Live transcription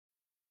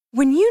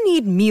When you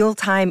need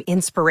mealtime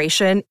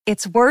inspiration,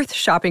 it's worth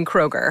shopping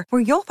Kroger,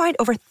 where you'll find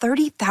over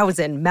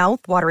 30,000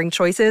 mouth-watering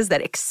choices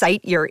that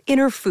excite your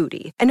inner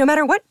foodie. And no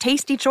matter what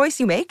tasty choice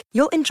you make,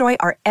 you'll enjoy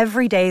our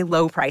everyday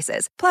low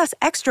prices, plus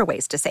extra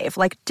ways to save,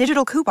 like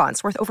digital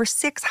coupons worth over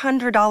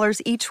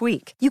 $600 each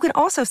week. You can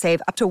also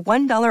save up to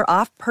 $1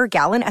 off per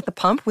gallon at the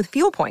pump with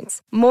fuel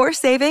points. More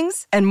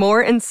savings and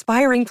more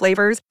inspiring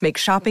flavors make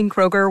shopping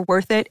Kroger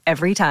worth it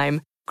every time.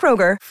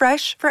 Kroger,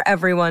 fresh for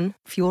everyone.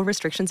 Fuel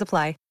restrictions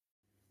apply.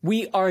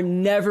 We are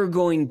never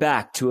going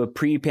back to a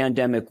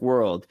pre-pandemic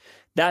world.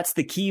 That's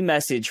the key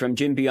message from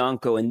Jim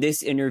Bianco in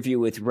this interview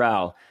with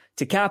Raoul.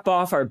 To cap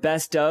off our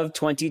Best of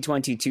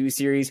 2022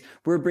 series,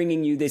 we're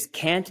bringing you this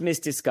can't-miss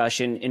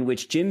discussion in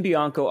which Jim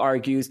Bianco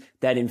argues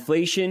that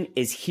inflation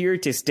is here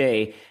to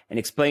stay and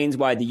explains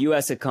why the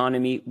U.S.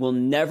 economy will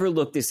never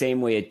look the same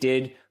way it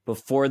did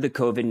before the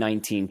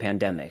COVID-19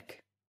 pandemic.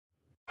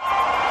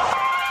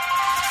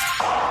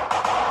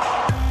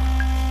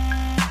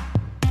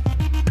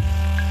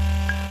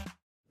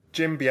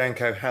 Jim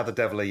Bianco, how the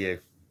devil are you?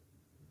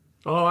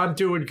 Oh, I'm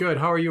doing good.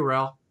 How are you,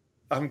 Raoul?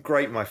 I'm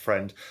great, my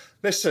friend.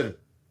 Listen,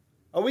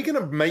 are we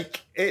going to make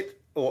it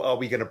or are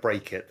we going to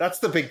break it? That's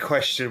the big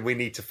question we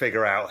need to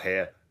figure out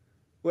here.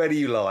 Where do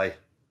you lie?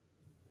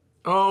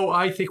 Oh,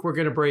 I think we're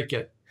going to break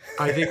it.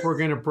 I think we're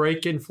going to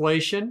break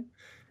inflation,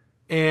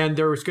 and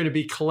there's going to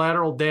be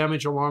collateral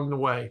damage along the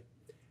way.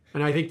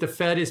 And I think the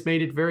Fed has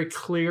made it very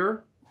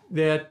clear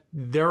that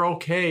they're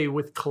okay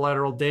with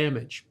collateral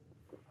damage.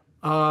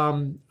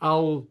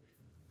 I'll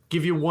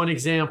give you one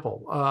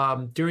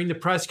example. During the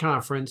press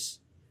conference,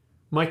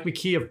 Mike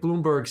McKee of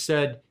Bloomberg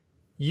said,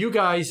 you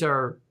guys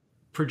are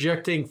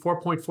projecting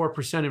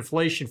 4.4%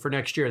 inflation for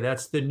next year.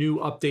 That's the new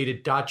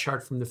updated dot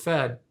chart from the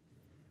Fed.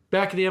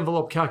 Back of the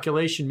envelope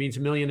calculation means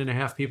 1.5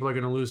 million people are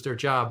going to lose their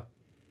job.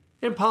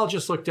 And Powell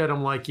just looked at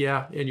him like,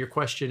 yeah, and your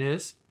question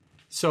is?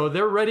 So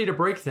they're ready to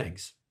break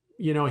things.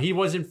 You know, he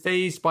wasn't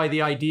fazed by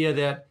the idea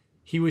that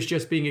he was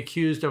just being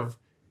accused of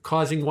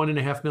causing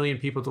 1.5 million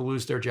people to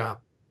lose their job.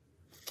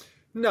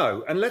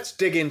 No, and let's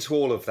dig into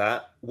all of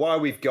that, why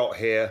we've got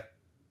here,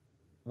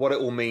 what it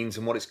all means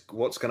and what's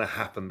going to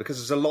happen, because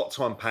there's a lot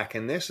to unpack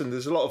in this, and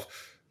there's a lot of,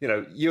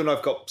 you and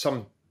I've got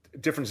some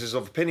differences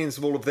of opinions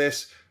of all of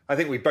this. I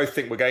think we both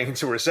think we're going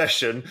into a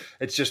recession.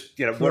 It's just,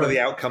 what are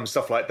the outcomes,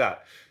 stuff like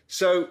that.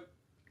 So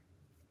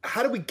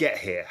how do we get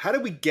here? How do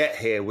we get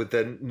here with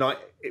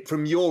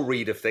from your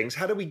read of things,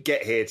 how do we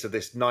get here to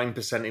this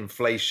 9%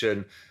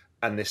 inflation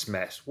and this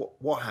mess?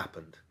 What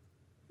happened?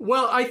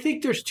 Well, I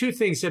think there's two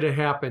things that have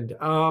happened.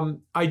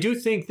 I do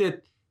think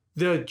that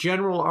the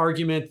general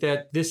argument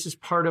that this is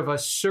part of a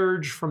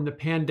surge from the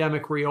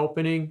pandemic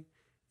reopening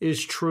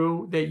is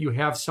true, that you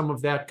have some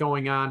of that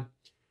going on.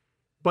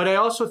 But I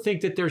also think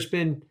that there's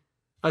been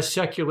a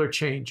secular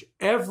change.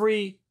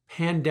 Every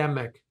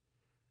pandemic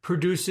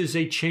produces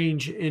a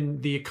change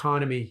in the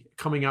economy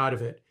coming out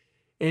of it.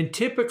 And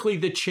typically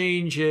the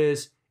change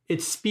is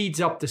it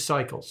speeds up the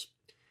cycles.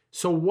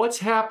 So what's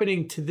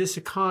happening to this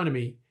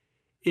economy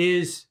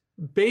is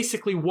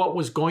basically what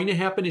was going to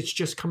happen. It's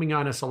just coming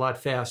on us a lot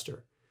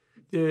faster.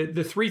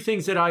 The three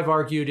things that I've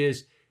argued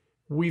is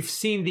we've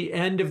seen the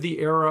end of the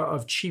era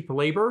of cheap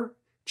labor,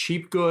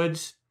 cheap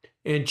goods,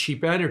 and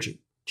cheap energy,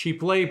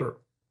 cheap labor.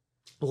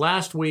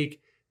 Last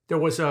week,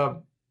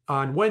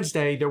 on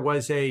Wednesday, there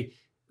was a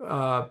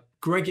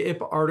Greg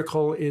Ip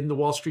article in the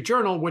Wall Street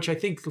Journal, which I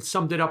think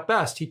summed it up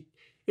best.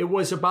 It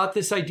was about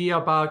this idea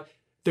about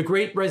the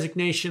Great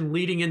Resignation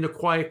leading into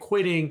quiet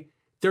quitting.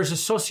 There's a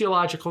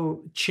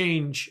sociological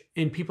change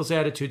in people's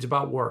attitudes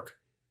about work.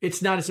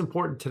 It's not as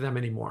important to them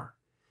anymore.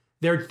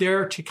 They're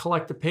there to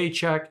collect a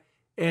paycheck,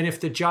 and if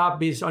the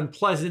job is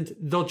unpleasant,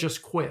 they'll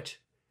just quit.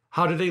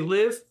 How do they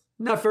live?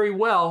 Not very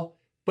well,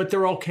 but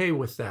they're okay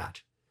with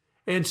that.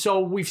 And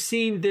so we've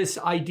seen this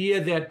idea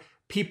that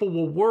people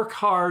will work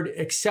hard,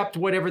 accept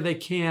whatever they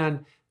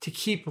can to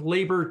keep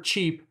labor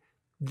cheap.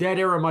 That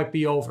era might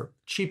be over.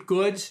 Cheap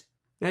goods,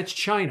 that's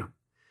China.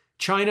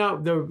 China,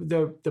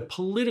 the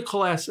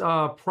political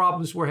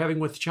problems we're having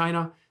with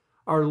China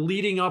are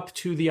leading up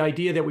to the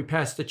idea that we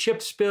passed the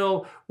CHIPS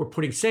bill. We're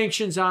putting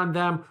sanctions on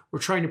them. We're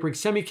trying to bring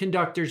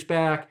semiconductors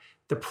back.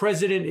 The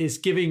president is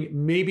giving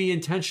maybe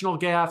intentional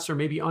gaffes or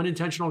maybe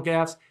unintentional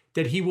gaffes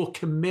that he will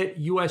commit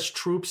U.S.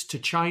 troops to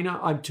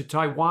to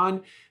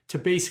Taiwan, to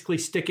basically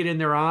stick it in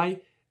their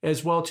eye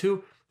as well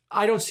too.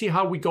 I don't see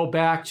how we go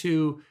back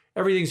to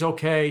everything's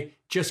okay,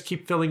 just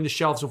keep filling the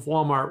shelves of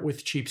Walmart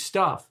with cheap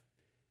stuff.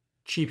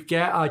 Cheap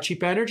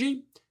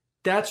energy,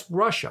 that's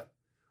Russia.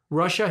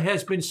 Russia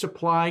has been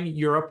supplying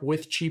Europe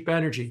with cheap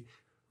energy.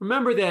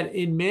 Remember that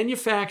in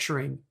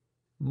manufacturing,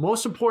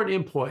 most important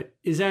input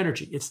is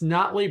energy. It's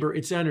not labor,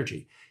 it's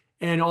energy.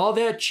 And all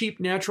that cheap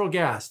natural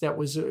gas that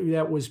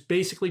was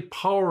basically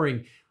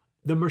powering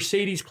the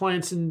Mercedes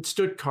plants in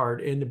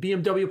Stuttgart and the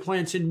BMW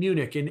plants in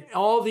Munich and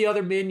all the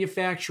other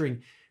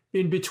manufacturing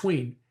in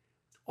between,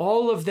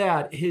 all of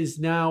that has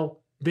now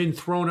been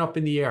thrown up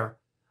in the air.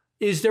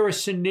 Is there a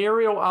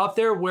scenario out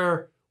there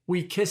where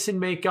we kiss and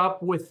make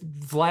up with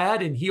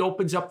Vlad and he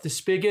opens up the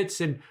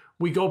spigots and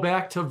we go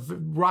back to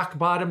rock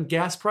bottom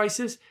gas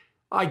prices?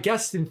 I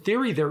guess in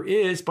theory there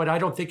is, but I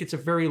don't think it's a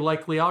very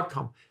likely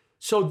outcome.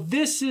 So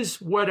this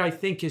is what I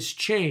think has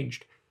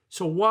changed.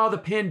 So while the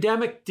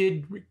pandemic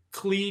did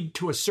lead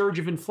to a surge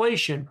of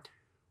inflation,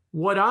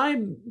 what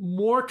I'm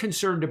more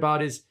concerned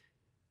about is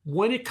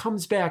when it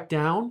comes back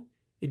down,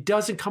 it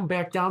doesn't come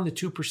back down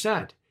to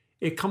 2%.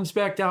 It comes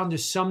back down to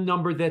some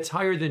number that's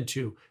higher than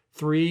 2,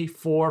 3,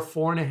 4,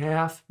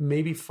 4.5,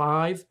 maybe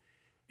 5.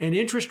 And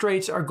interest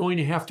rates are going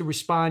to have to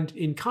respond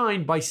in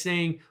kind by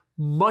saying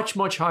much,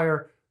 much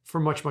higher for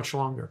much, much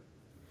longer.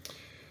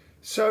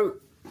 So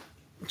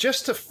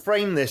just to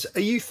frame this,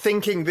 are you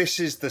thinking this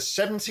is the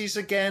 70s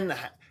again?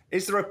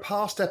 Is there a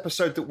past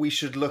episode that we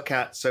should look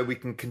at so we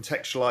can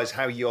contextualize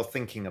how you're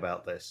thinking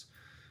about this?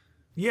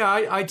 Yeah,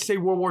 I'd say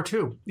World War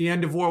II, the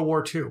end of World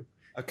War II.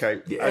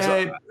 Okay,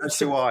 as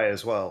do I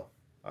as well.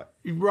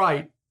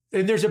 Right.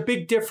 And there's a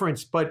big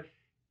difference, but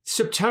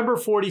September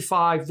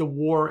 45, the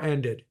war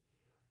ended.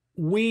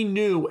 We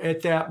knew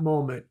at that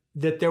moment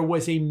that there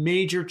was a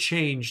major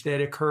change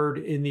that occurred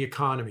in the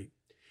economy.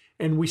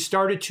 And we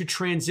started to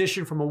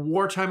transition from a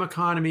wartime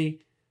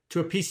economy to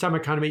a peacetime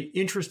economy.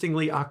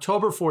 Interestingly,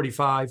 October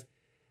 45,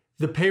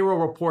 the payroll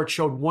report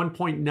showed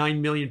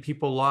 1.9 million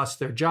people lost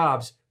their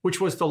jobs,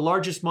 which was the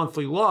largest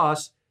monthly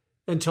loss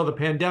until the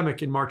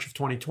pandemic in March of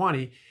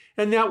 2020.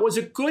 And that was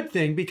a good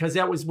thing because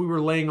we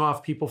were laying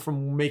off people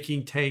from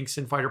making tanks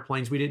and fighter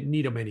planes. We didn't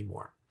need them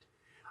anymore.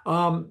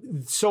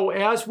 So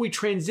as we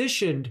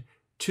transitioned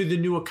to the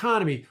new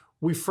economy,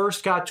 we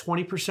first got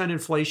 20%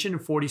 inflation in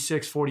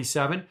 46,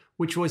 47,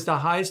 which was the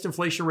highest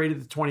inflation rate of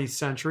the 20th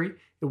century.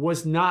 It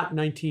was not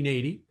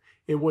 1980.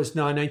 It was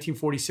not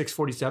 1946,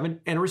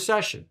 47, and a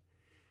recession.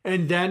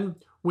 And then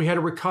we had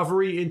a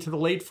recovery into the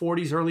late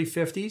 40s, early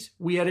 50s.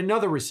 We had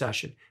another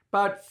recession.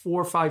 About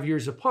 4 or 5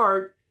 years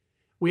apart,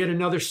 we had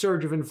another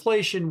surge of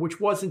inflation, which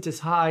wasn't as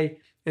high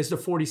as the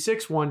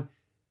 46 one.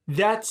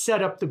 That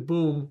set up the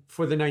boom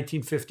for the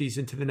 1950s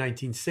into the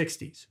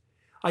 1960s.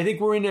 I think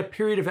we're in a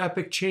period of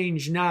epic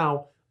change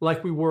now,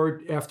 like we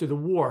were after the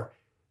war.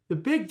 The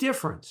big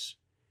difference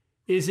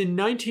is in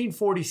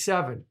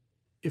 1947,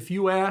 if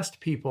you asked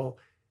people,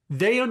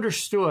 they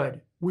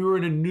understood we were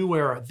in a new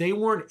era. They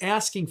weren't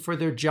asking for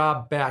their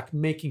job back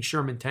making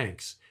Sherman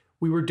tanks.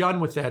 We were done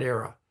with that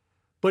era.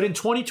 But in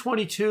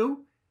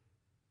 2022,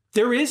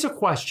 there is a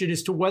question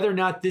as to whether or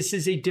not this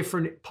is a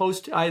different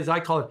as I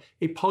call it,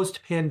 a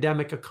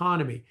post-pandemic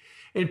economy.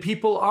 And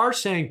people are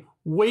saying,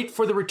 wait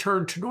for the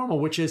return to normal,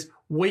 which is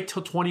wait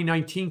till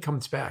 2019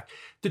 comes back.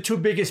 The two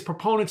biggest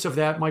proponents of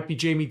that might be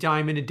Jamie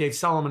Dimon and Dave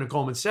Solomon of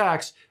Goldman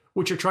Sachs,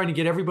 which are trying to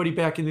get everybody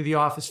back into the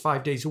office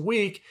 5 days a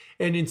week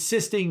and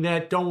insisting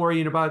that, don't worry,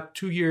 in about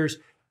 2 years,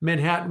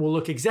 Manhattan will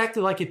look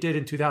exactly like it did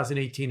in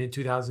 2018 and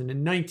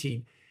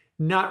 2019,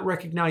 not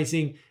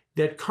recognizing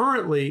that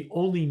currently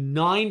only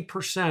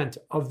 9%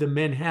 of the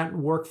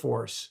Manhattan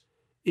workforce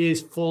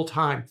is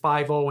full-time,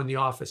 5-0 in the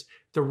office.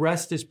 The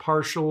rest is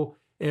partial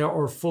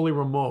or fully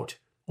remote.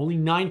 Only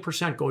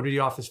 9% go to the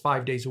office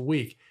 5 days a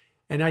week.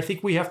 And I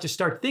think we have to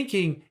start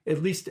thinking,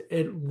 at least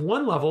at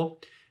one level,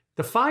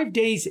 the 5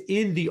 days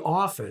in the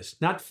office,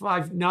 not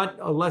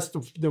less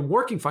than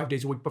working 5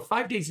 days a week, but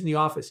 5 days in the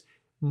office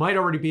might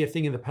already be a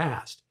thing in the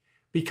past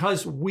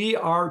because we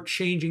are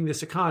changing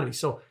this economy.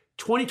 So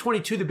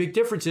 2022, the big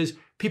difference is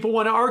people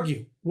want to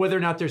argue whether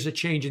or not there's a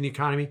change in the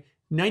economy.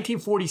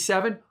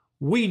 1947,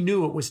 we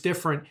knew it was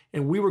different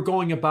and we were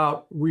going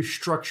about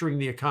restructuring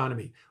the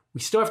economy. We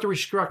still have to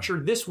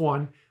restructure this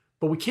one,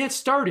 but we can't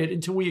start it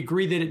until we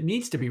agree that it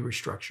needs to be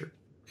restructured.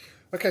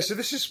 Okay, so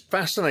this is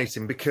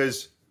fascinating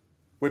because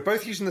we're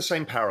both using the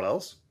same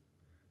parallels.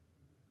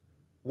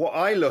 What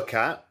I look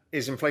at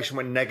is inflation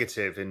went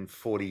negative in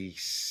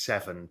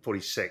 47,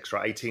 46,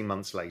 right, 18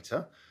 months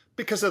later,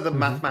 because of the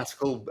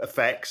mathematical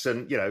effects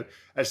and,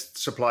 as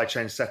supply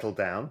chains settle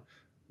down.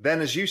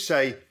 Then, as you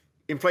say,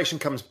 inflation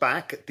comes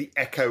back, the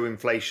echo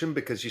inflation,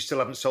 because you still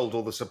haven't sold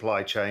all the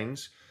supply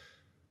chains.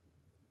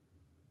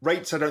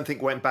 Rates, I don't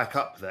think, went back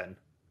up then.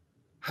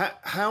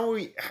 How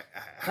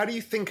do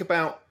you think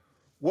about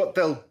what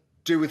they'll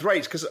do with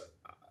rates? Because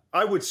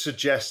I would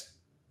suggest,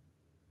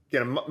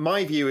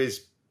 my view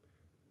is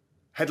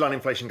headline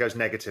inflation goes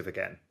negative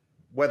again.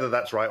 Whether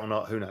that's right or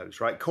not, who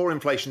knows, right? Core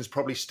inflation is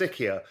probably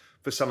stickier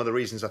for some of the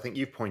reasons I think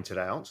you've pointed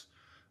out.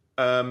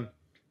 Then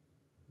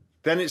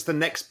it's the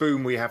next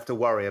boom we have to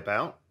worry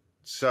about.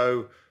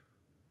 So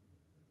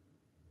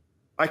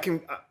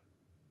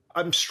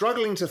I'm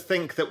struggling to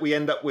think that we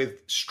end up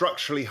with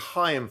structurally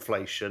high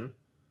inflation,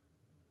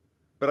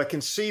 but I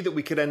can see that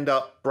we could end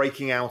up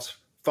breaking out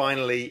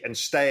finally and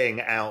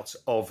staying out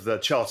of the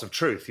chart of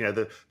truth,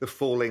 the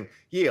falling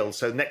yield.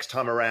 So next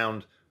time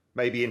around,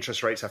 maybe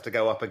interest rates have to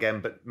go up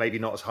again, but maybe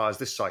not as high as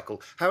this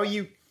cycle. How are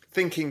you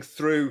thinking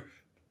through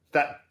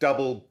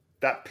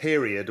that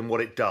period and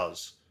what it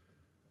does?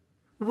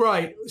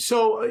 Right.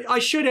 So I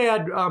should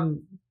add,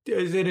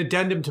 as an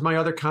addendum to my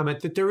other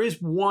comment, that there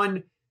is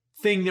one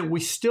thing that we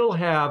still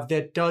have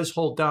that does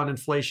hold down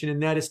inflation,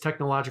 and that is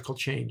technological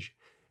change,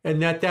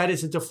 and that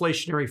is a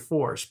deflationary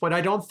force. But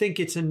I don't think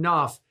it's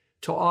enough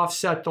to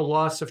offset the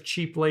loss of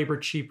cheap labor,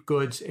 cheap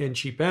goods, and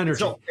cheap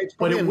energy.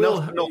 But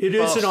it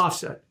is an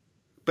offset.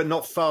 But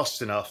not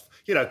fast enough.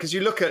 Because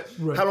you look at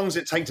how long does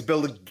it take to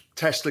build a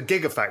Tesla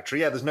Gigafactory?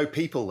 Yeah, there's no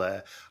people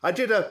there. I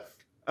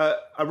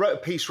wrote a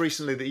piece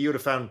recently that you would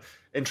have found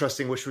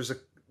interesting, which was a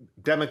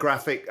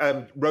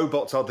demographic.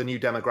 Robots are the new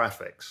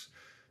demographics.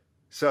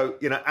 So,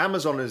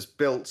 Amazon has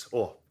built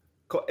or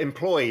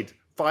employed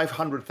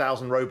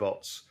 500,000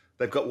 robots.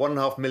 They've got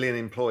 1.5 million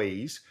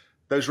employees.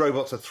 Those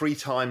robots are 3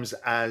 times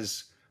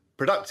as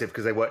productive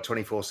because they work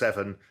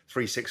 24/7,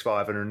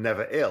 365, and are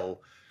never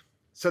ill.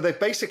 So they've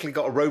basically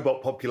got a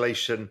robot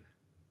population,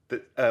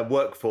 that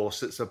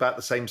workforce that's about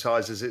the same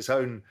size as its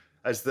own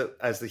as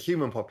the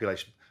human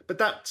population. But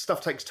that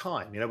stuff takes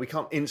time. We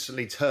can't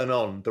instantly turn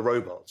on the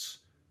robots.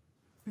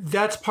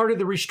 That's part of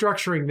the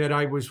restructuring that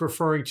I was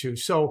referring to.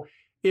 So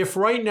if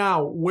right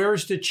now,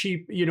 where's the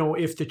cheap,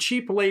 if the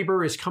cheap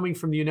labor is coming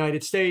from the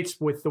United States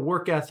with the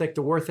work ethic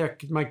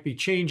might be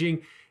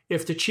changing.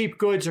 If the cheap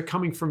goods are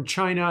coming from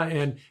China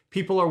and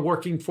people are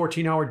working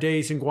 14-hour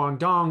days in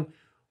Guangdong,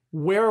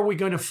 where are we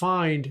going to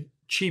find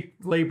cheap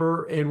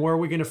labor and where are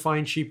we going to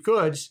find cheap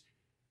goods?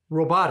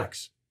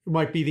 Robotics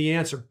might be the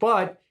answer.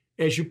 But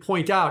as you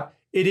point out,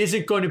 it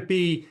isn't going to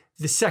be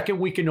the second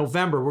week in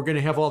November. We're going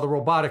to have all the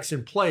robotics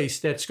in place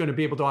that's going to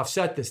be able to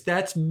offset this.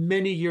 That's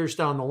many years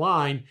down the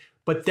line.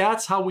 But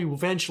that's how we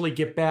eventually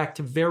get back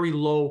to very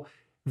low,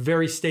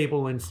 very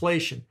stable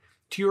inflation.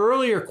 To your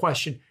earlier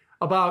question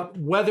about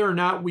whether or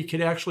not we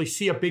could actually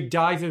see a big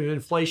dive of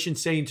inflation,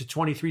 say into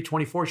 23,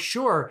 24,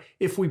 sure,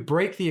 if we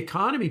break the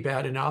economy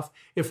bad enough,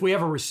 if we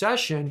have a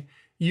recession,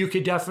 you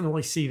could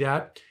definitely see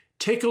that.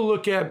 Take a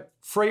look at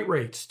freight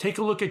rates. Take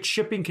a look at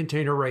shipping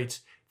container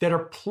rates that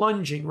are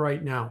plunging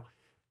right now.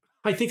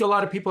 I think a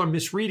lot of people are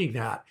misreading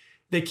that.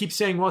 They keep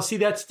saying, well, see,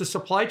 that's the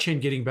supply chain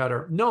getting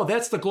better. No,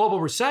 that's the global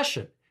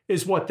recession.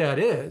 Is what that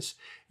is.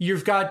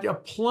 You've got a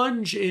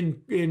plunge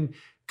in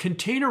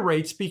container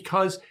rates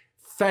because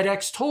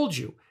FedEx told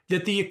you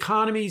that the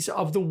economies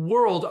of the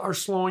world are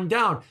slowing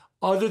down.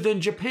 Other than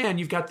Japan,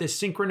 you've got this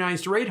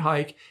synchronized rate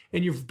hike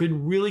and you've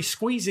been really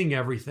squeezing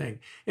everything.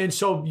 And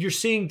so you're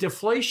seeing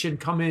deflation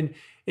come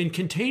in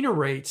container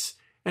rates.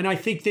 And I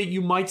think that you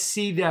might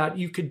see that.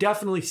 You could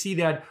definitely see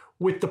that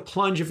with the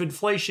plunge of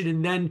inflation.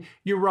 And then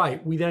you're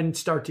right. We then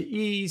start to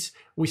ease.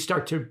 We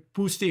start to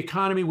boost the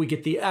economy. We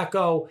get the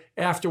echo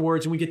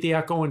afterwards and we get the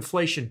echo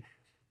inflation.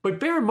 But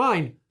bear in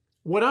mind,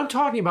 what I'm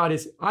talking about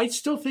is I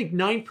still think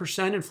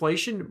 9%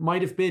 inflation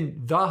might have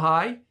been the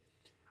high.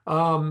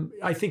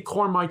 I think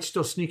corn might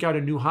still sneak out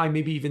a new high,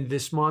 maybe even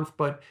this month,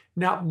 but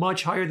not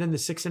much higher than the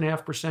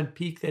 6.5%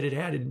 peak that it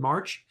had in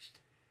March.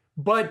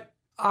 But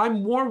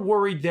I'm more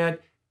worried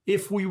that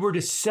if we were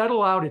to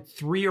settle out at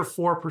 3 or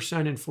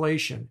 4%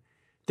 inflation,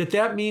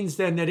 that means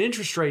then that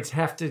interest rates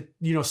have to,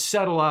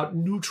 settle out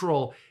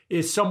neutral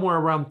is somewhere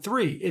around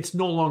 3. It's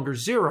no longer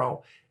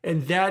 0.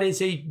 And that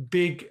is a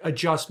big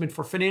adjustment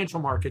for financial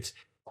markets.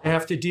 I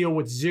have to deal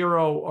with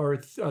 0 or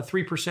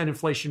 3%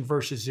 inflation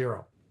versus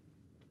 0.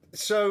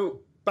 So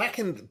back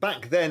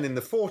then in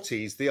the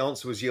 40s, the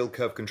answer was yield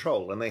curve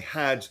control, and they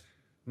had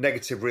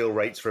negative real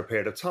rates for a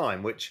period of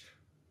time, which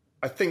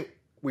I think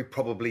we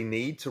probably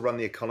need to run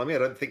the economy. I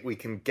don't think we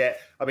can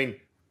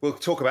we'll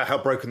talk about how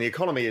broken the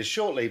economy is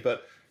shortly,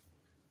 but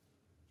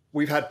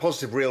we've had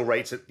positive real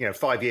rates at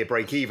 5-year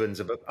break evens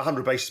of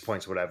 100 basis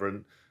points or whatever,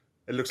 and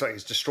it looks like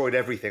it's destroyed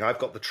everything. I've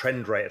got the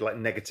trend rate at like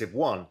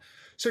 -1.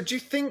 So do you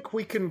think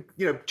we can,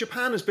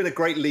 Japan has been a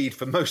great lead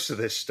for most of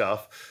this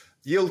stuff.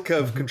 Yield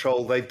curve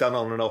control they've done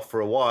on and off for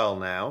a while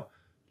now.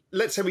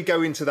 Let's say we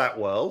go into that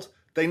world.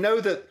 They know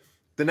that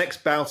the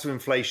next bout of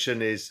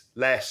inflation is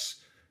less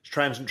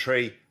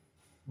transitory,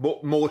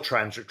 more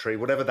transitory,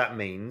 whatever that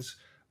means.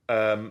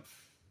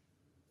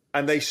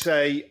 And they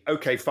say,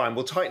 okay, fine,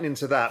 we'll tighten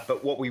into that.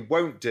 But what we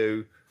won't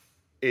do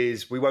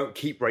is we won't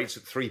keep rates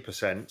at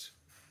 3%.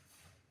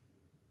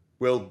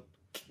 We'll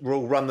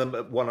run them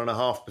at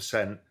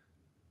 1.5%,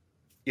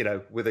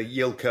 with a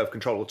yield curve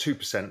control, or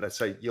 2%, let's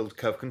say yield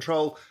curve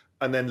control,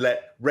 and then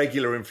let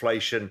regular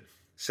inflation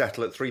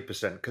settle at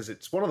 3%, because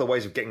it's one of the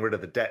ways of getting rid of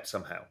the debt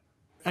somehow.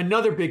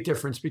 Another big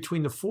difference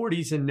between the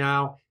 40s and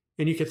now,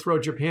 and you could throw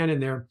Japan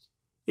in there,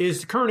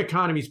 is the current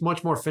economy is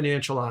much more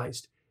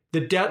financialized. The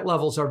debt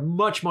levels are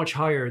much, much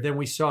higher than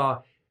we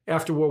saw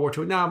after World War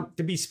II. Now,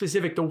 to be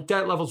specific, the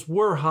debt levels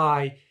were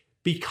high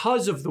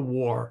because of the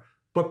war,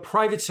 but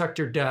private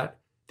sector debt,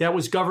 that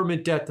was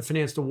government debt to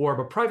finance the war,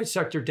 but private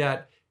sector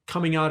debt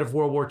coming out of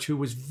World War II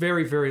was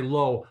very, very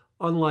low,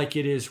 unlike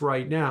it is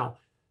right now.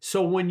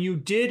 So when you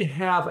did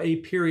have a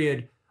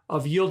period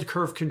of yield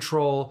curve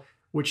control,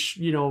 which,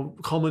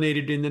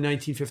 culminated in the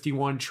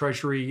 1951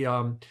 Treasury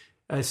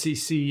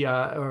SEC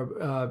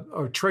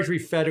or Treasury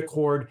Fed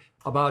Accord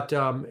about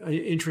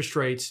interest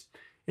rates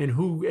and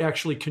who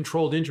actually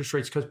controlled interest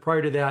rates. Because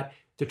prior to that,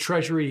 the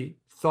Treasury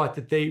thought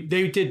that they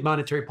did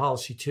monetary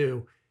policy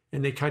too,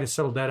 and they kind of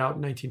settled that out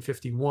in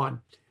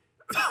 1951.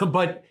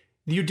 But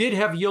you did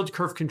have yield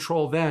curve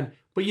control then,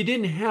 but you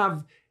didn't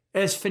have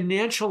as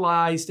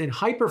financialized and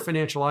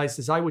hyper-financialized,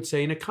 as I would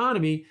say, an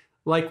economy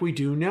like we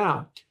do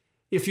now.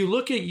 if you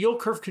look at yield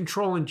curve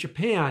control in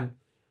Japan,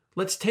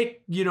 let's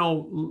take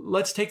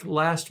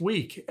last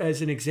week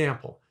as an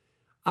example.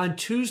 On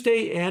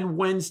Tuesday and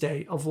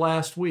Wednesday of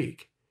last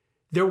week,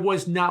 there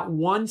was not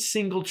one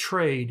single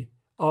trade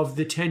of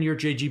the 10-year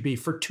JGB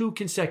for 2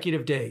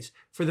 consecutive days,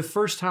 for the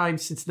first time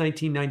since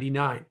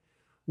 1999.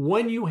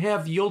 When you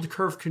have yield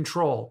curve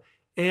control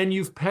and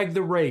you've pegged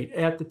the rate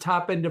at the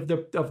top end of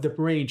the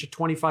range at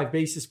 25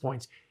 basis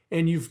points,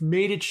 and you've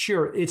made it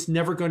sure it's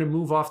never going to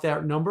move off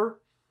that number,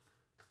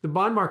 the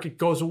bond market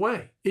goes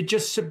away. It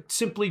just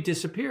simply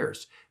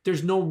disappears.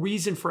 There's no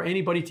reason for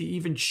anybody to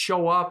even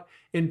show up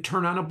and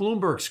turn on a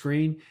Bloomberg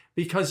screen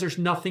because there's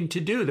nothing to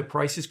do. The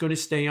price is going to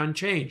stay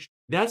unchanged.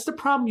 That's the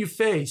problem you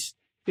face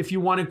if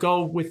you want to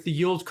go with the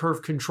yield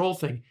curve control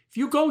thing. If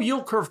you go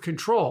yield curve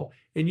control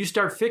and you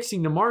start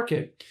fixing the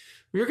market,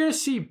 you're going to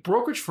see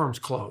brokerage firms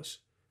close.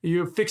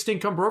 Your fixed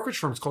income brokerage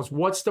firms close.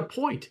 What's the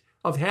point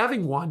of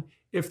having one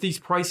if these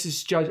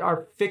prices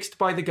are fixed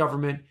by the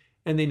government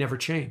and they never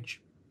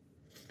change?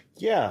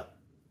 Yeah.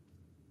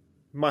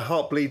 My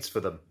heart bleeds for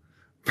them.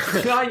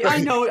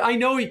 I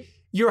know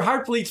your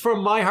heart bleeds for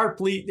them. My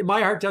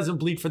heart doesn't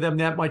bleed for them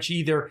that much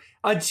either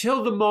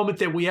until the moment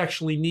that we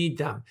actually need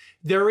them.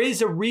 There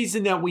is a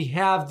reason that we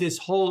have this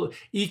whole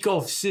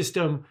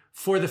ecosystem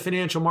for the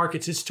financial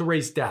markets is to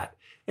raise debt.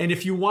 And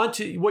if you want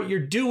to, what you're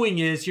doing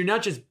is you're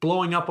not just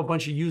blowing up a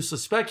bunch of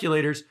useless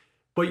speculators,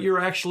 but you're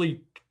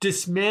actually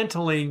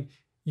dismantling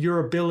your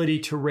ability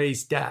to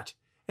raise debt.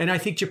 And I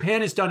think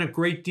Japan has done a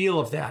great deal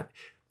of that.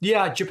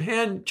 Yeah,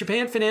 Japan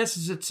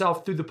finances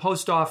itself through the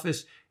post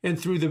office and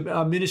through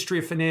the Ministry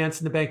of Finance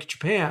and the Bank of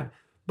Japan.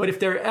 But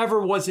if there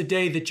ever was a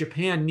day that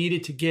Japan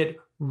needed to get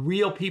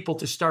real people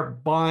to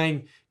start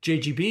buying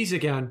JGBs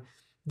again,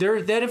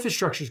 that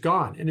infrastructure is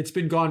gone, and it's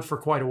been gone for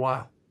quite a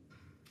while.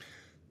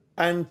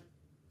 And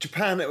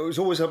Japan, it was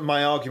always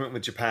my argument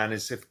with Japan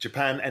is if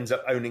Japan ends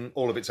up owning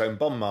all of its own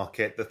bond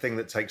market, the thing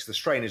that takes the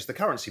strain is the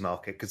currency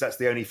market, because that's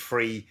the only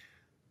free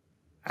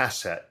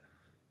asset.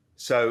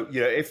 So,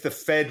 if the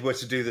Fed were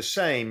to do the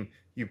same,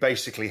 you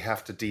basically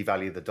have to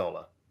devalue the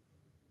dollar.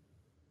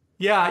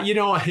 Yeah,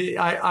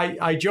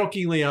 I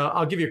jokingly,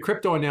 I'll give you a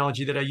crypto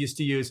analogy that I used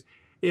to use.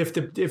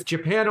 If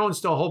Japan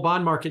owns the whole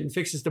bond market and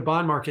fixes the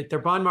bond market, their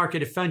bond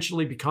market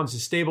eventually becomes a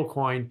stable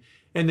coin,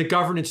 and the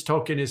governance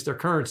token is their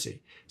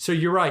currency. So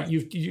you're right.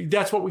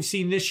 That's what we've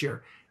seen this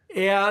year.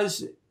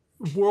 As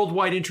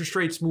worldwide interest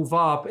rates move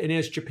up, and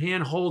as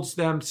Japan holds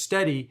them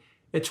steady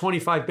at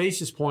 25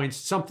 basis points,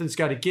 something's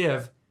got to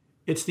give.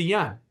 It's the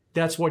yen.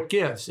 That's what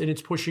gives, and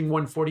it's pushing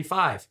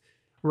 145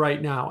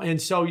 right now.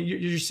 And so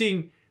you're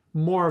seeing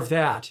more of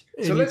that.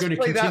 And so let's you're going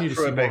to play continue that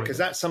to for see a bit, more because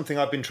that's something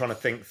I've been trying to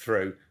think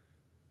through.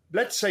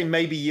 Let's say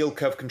maybe yield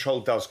curve control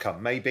does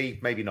come. Maybe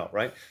not,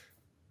 right?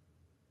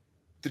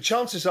 The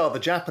chances are the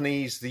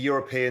Japanese, the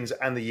Europeans,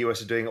 and the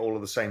US are doing it all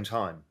at the same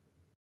time.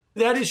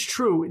 That is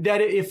true.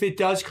 That if it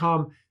does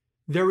come,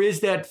 there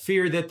is that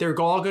fear that they're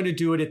all going to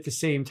do it at the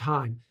same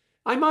time.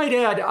 I might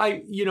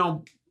add,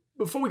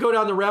 before we go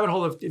down the rabbit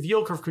hole of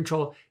yield curve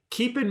control,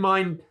 keep in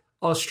mind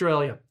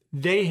Australia.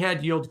 They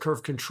had yield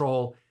curve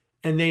control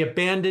and they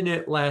abandoned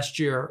it last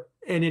year,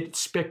 and it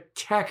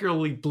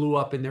spectacularly blew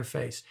up in their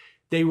face.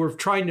 They were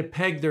trying to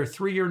peg their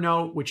 3-year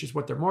note, which is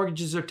what their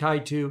mortgages are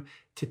tied to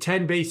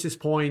 10 basis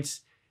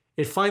points.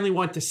 It finally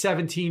went to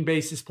 17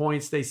 basis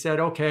points. They said,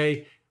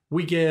 okay,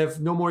 we give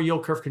no more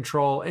yield curve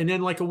control. And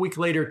then like a week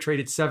later, it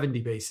traded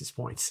 70 basis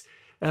points.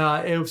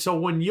 And so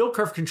when yield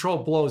curve control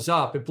blows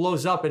up, it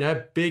blows up in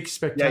a big,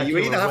 spectacular way. Yeah,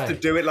 you either have to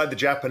do it like the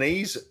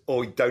Japanese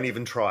or don't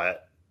even try it.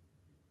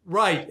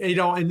 Right.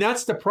 And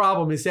that's the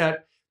problem is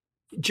that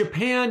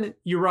Japan,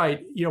 you're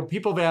right.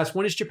 People have asked,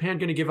 when is Japan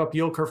going to give up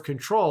yield curve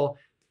control?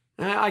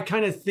 I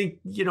kind of think,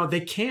 they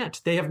can't.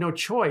 They have no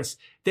choice.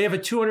 They have a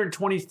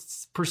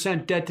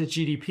 220% debt to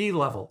GDP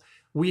level.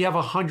 We have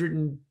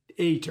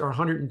 108 or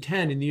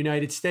 110 in the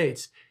United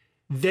States.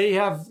 They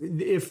have,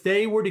 if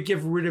they were to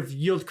give rid of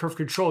yield curve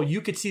control, you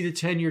could see the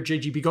 10-year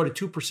JGB go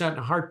to 2% in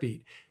a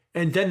heartbeat.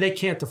 And then they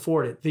can't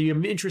afford it. The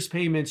interest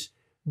payments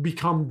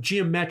become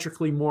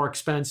geometrically more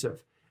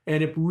expensive.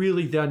 And it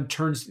really then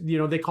turns,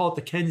 they call it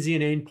the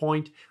Keynesian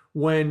endpoint,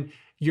 when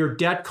your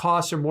debt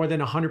costs are more than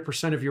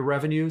 100% of your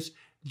revenues.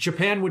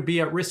 Japan would be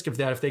at risk of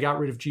that if they got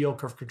rid of yield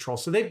curve control.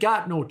 So they've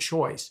got no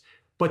choice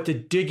but to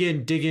dig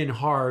in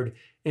hard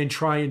and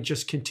try and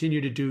just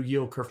continue to do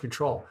yield curve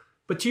control.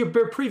 But to your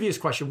previous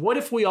question, what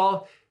if we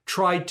all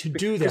tried to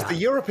do that? Because the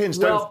Europeans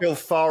don't feel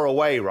far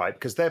away, right?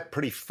 Because they're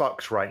pretty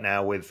fucked right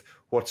now with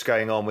what's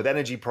going on with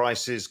energy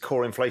prices.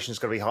 Core inflation is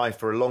going to be high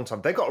for a long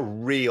time. They've got a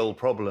real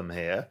problem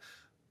here.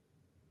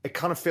 It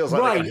kind of feels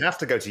like they're going to have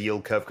to go to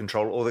yield curve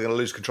control, or they're going to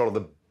lose control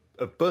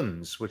of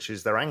bunds, which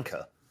is their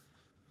anchor.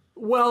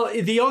 Well,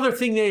 the other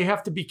thing they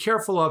have to be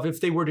careful of if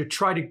they were to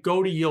try to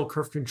go to yield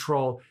curve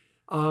control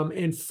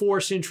and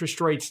force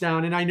interest rates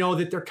down, and I know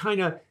that they're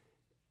kind of,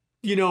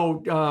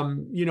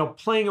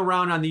 playing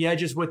around on the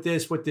edges with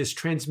this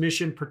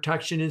transmission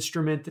protection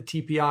instrument, the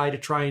TPI, to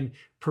try and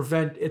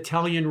prevent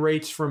Italian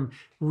rates from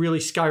really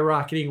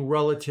skyrocketing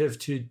relative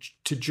to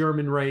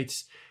German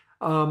rates.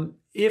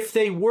 if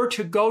they were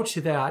to go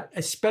to that,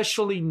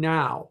 especially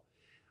now,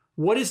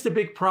 what is the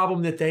big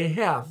problem that they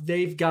have?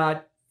 They've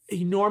got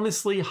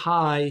enormously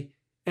high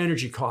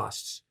energy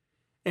costs.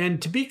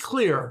 And to be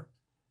clear,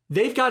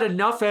 they've got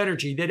enough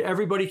energy that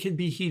everybody can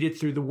be heated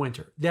through the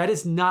winter. That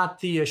is not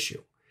the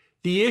issue.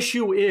 The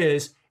issue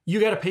is you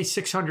got to pay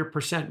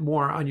 600%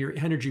 more on your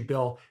energy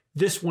bill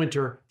this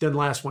winter than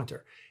last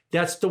winter.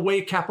 That's the way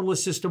a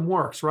capitalist system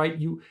works, right?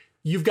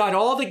 You've got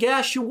all the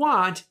gas you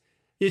want.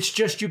 It's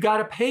just you got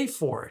to pay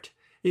for it.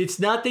 It's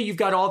not that you've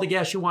got all the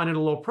gas you want at a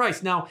low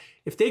price. Now,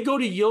 if they go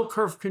to yield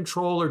curve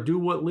control or do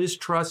what Liz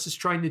Truss is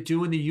trying to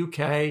do in the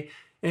UK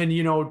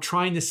and,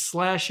 trying to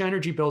slash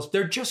energy bills,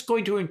 they're just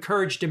going to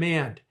encourage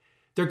demand.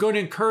 They're going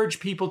to encourage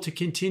people to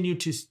continue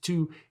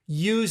to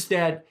use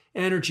that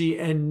energy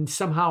and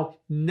somehow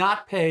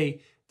not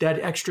pay that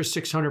extra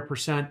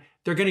 600%.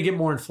 They're going to get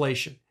more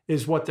inflation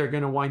is what they're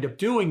going to wind up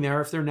doing there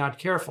if they're not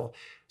careful.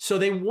 So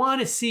they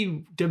want to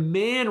see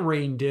demand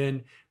reined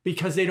in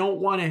because they don't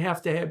want to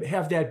have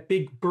that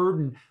big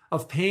burden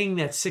of paying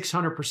that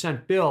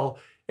 600% bill,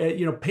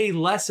 pay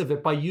less of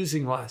it by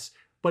using less.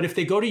 But if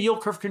they go to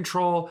yield curve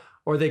control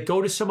or they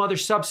go to some other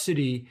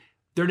subsidy,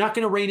 they're not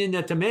going to rein in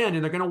that demand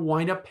and they're going to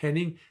wind up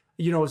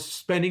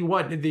spending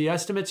what? The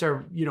estimates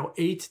are,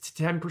 8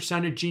 to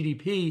 10% of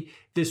GDP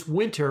this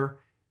winter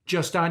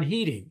just on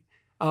heating.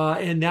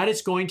 And that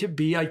is going to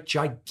be a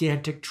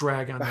gigantic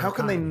drag on. But how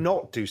can they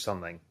not do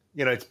something?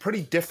 It's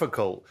pretty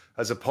difficult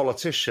as a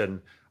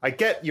politician. I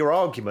get your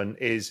argument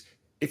is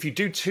if you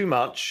do too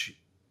much,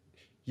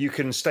 you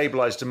can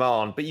stabilize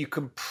demand, but you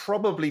can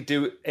probably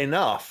do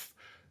enough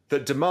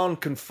that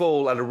demand can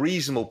fall at a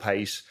reasonable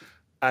pace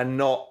and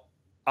not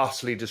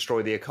utterly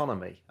destroy the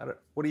economy.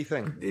 What do you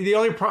think? The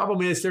only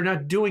problem is they're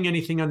not doing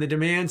anything on the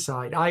demand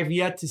side. I've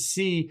yet to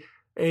see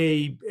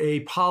a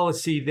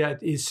policy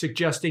that is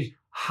suggesting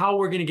how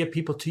we're going to get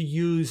people to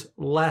use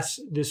less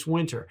this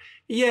winter.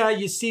 Yeah,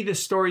 you see the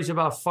stories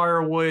about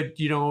firewood,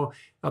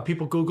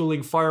 people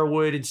Googling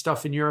firewood and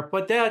stuff in Europe,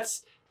 but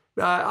that's,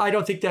 I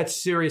don't think that's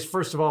serious.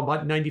 First of all,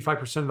 about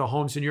 95% of the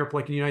homes in Europe,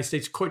 like in the United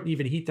States, couldn't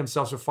even heat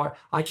themselves with fire.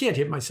 I can't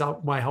heat my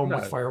home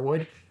with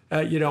firewood,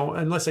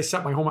 unless I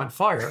set my home on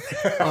fire,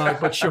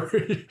 but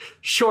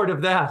short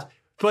of that.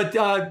 But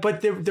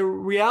the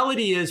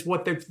reality is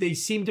what they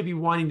seem to be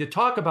wanting to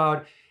talk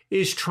about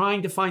is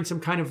trying to find some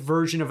kind of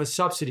version of a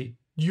subsidy.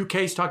 UK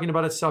is talking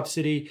about a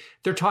subsidy.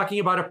 They're talking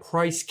about a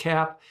price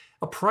cap.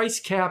 A price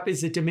cap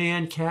is a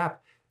demand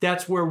cap.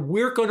 That's where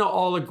we're going to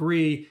all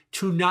agree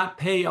to not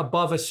pay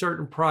above a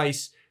certain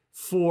price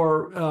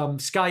for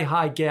sky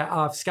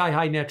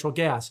high natural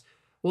gas.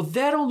 Well,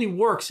 that only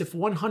works if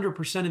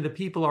 100% of the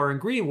people are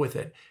agreeing with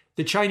it.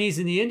 The Chinese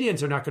and the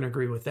Indians are not going to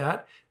agree with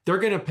that. They're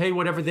going to pay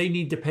whatever they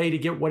need to pay to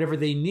get whatever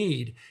they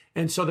need.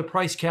 And so the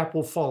price cap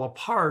will fall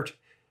apart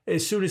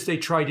as soon as they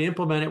try to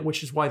implement it,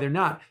 which is why they're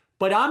not.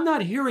 But I'm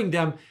not hearing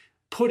them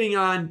putting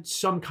on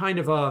some kind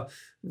of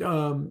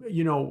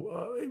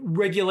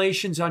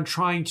regulations on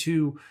trying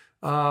to,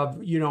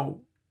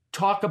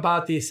 talk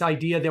about this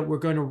idea that we're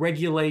going to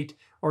regulate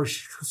or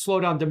slow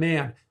down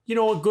demand.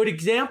 A good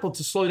example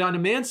to slow down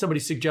demand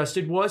somebody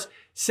suggested was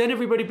send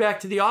everybody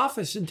back to the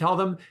office and tell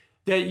them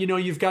that,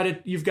 you've got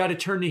to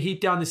turn the heat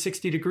down to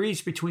 60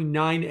 degrees between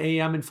 9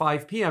 a.m. and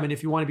 5 p.m. And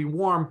if you want to be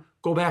warm,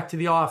 go back to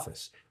the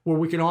office where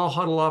we can all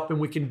huddle up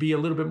and we can be a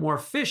little bit more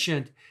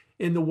efficient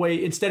in the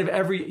way, instead of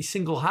every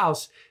single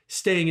house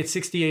staying at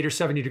 68 or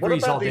 70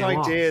 degrees all day long.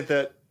 What about the idea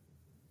that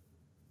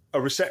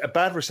a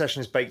bad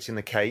recession is baked in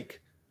the cake,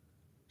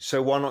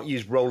 so why not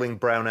use rolling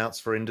brownouts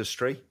for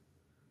industry?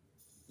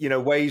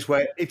 Ways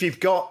where if you've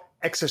got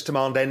excess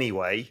demand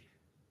anyway,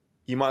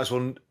 you might as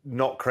well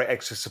not create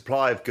excess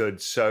supply of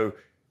goods, so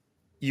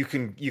you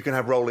can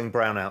have rolling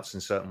brownouts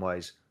in certain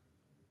ways.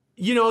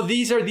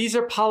 These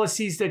are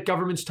policies that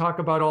governments talk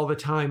about all the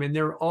time, and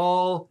they're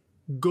all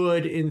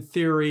good in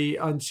theory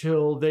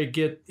until they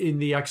get in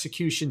the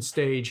execution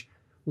stage,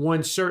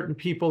 when certain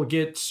people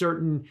get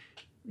certain,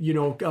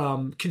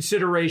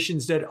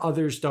 considerations that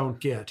others don't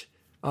get.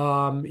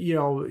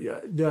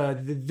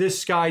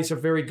 This guy's a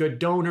very good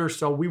donor,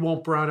 so we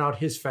won't brown out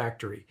his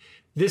factory.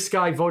 This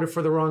guy voted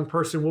for the wrong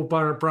person, we'll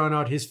brown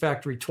out his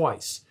factory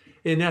twice.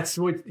 And that's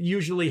what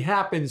usually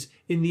happens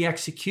in the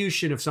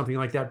execution of something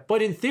like that.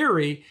 But in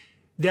theory,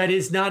 that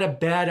is not a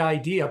bad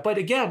idea. But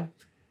again,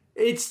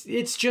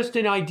 it's just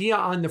an idea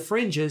on the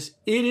fringes.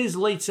 It is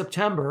late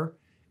September.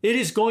 It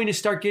is going to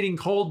start getting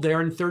cold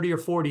there in 30 or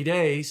 40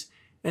 days.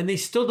 And they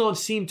still don't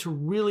seem to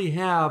really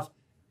have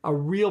a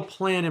real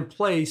plan in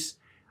place.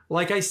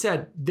 Like I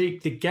said, the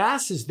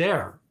gas is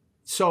there.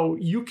 So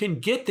you can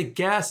get the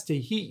gas to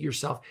heat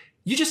yourself.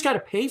 You just got to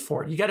pay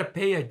for it. You got to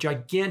pay a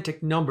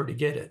gigantic number to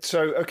get it.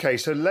 So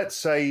let's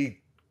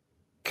say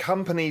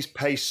companies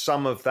pay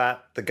some of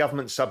that. The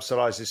government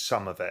subsidizes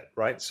some of it,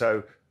 right?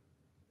 So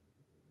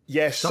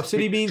yes.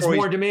 Subsidy means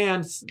more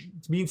demand.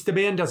 It means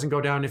demand doesn't go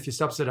down if you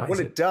subsidize it.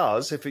 Well, it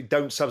does if you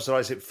don't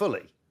subsidize it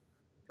fully.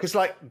 Because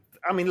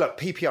I mean, look,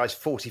 PPI is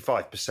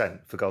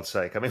 45%, for God's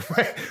sake. I mean,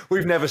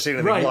 we've never seen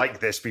anything like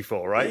this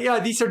before, right? Yeah,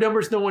 these are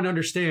numbers no one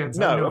understands.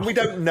 No, and we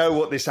don't know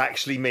what this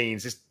actually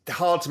means. It's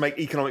hard to make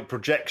economic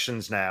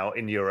projections now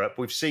in Europe.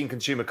 We've seen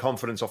consumer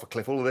confidence off a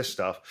cliff, all of this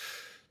stuff.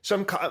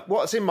 So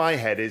what's in my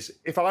head is,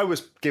 if I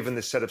was given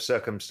this set of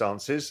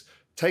circumstances,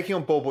 taking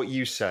on board what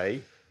you say,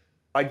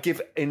 I'd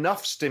give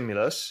enough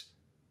stimulus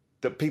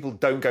that people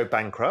don't go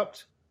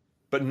bankrupt,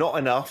 but not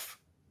enough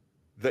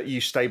that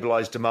you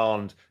stabilize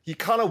demand. You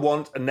kind of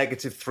want a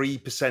negative 3%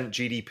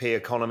 GDP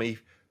economy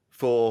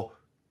for,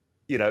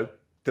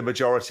 the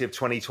majority of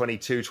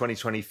 2022,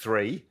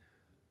 2023,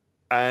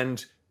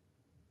 and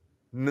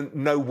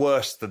no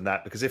worse than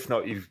that, because if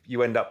not,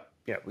 you end up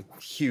with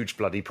huge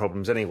bloody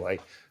problems anyway.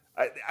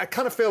 I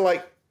kind of feel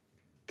like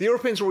the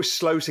Europeans are always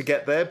slow to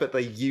get there, but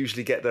they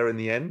usually get there in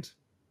the end.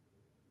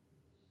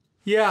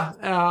 Yeah,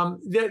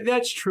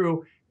 that's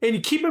true.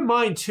 And keep in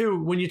mind,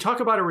 too, when you talk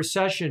about a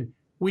recession,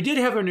 we did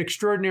have an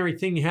extraordinary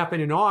thing happen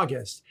in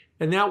August,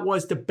 and that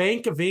was the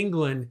Bank of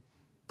England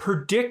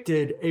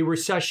predicted a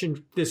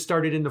recession that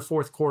started in the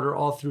fourth quarter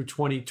all through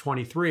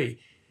 2023.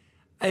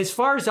 As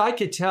far as I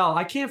could tell,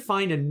 I can't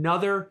find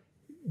another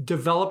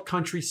developed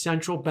country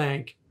central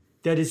bank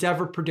that has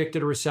ever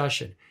predicted a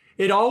recession.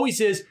 It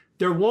always is,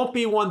 there won't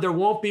be one,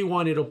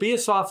 it'll be a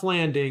soft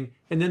landing,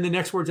 and then the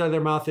next words out of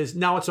their mouth is,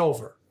 now it's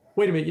over.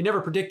 Wait a minute, you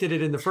never predicted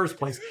it in the first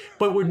place.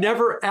 But we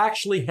never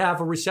actually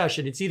have a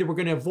recession. It's either we're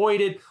going to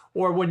avoid it,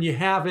 or when you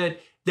have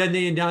it, then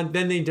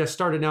they just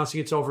start announcing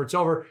it's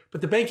over.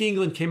 But the Bank of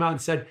England came out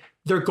and said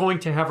they're going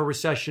to have a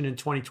recession in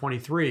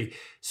 2023.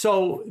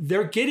 So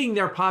they're getting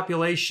their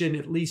population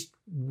at least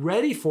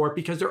ready for it,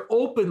 because they're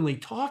openly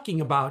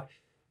talking about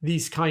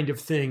these kind of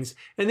things.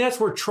 And that's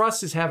where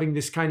Truss is having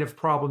this kind of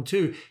problem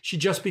too. She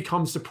just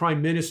becomes the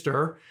prime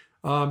minister,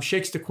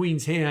 shakes the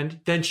Queen's hand,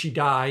 then she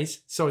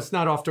dies. So it's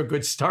not off to a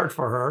good start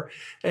for her.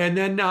 And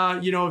then,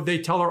 they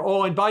tell her,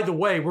 oh, and by the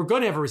way, we're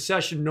going to have a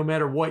recession no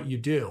matter what you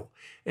do.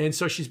 And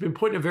so she's been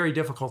put in a very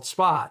difficult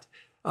spot.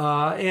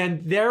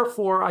 And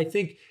therefore, I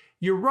think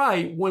you're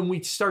right. When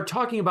we start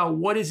talking about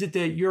what is it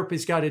that Europe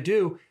has got to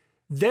do,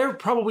 they're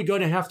probably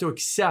going to have to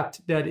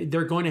accept that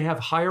they're going to have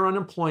higher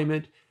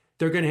unemployment.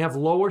 They're going to have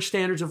lower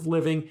standards of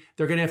living.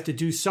 They're going to have to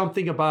do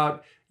something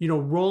about,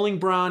 rolling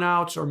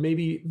brownouts, or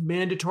maybe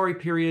mandatory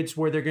periods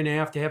where they're going to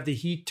have the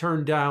heat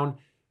turned down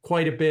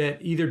quite a bit,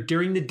 either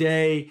during the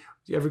day,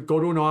 you ever go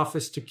to an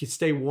office to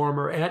stay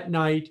warmer, at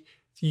night,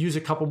 to use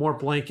a couple more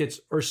blankets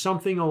or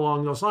something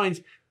along those lines.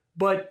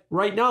 But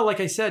right now, like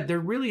I said,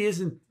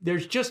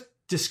 there's just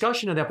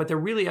discussion of that, but there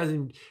really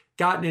hasn't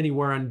gotten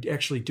anywhere on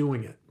actually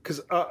doing it.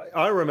 Because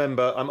I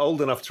remember, I'm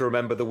old enough to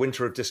remember the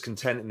winter of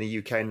discontent in the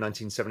UK in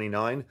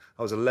 1979.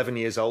 I was 11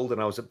 years old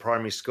and I was at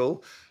primary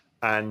school.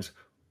 And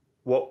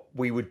what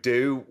we would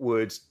do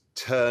would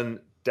turn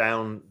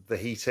down the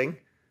heating.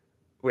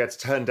 We had to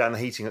turn down the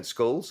heating at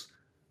schools.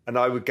 And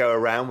I would go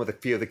around with a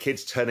few of the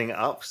kids turning it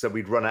up. So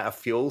we'd run out of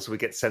fuel, so we'd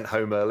get sent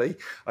home early.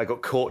 I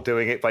got caught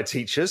doing it by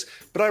teachers.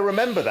 But I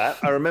remember that.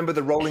 I remember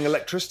the rolling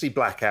electricity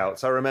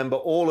blackouts. I remember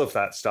all of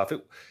that stuff.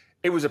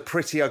 It was a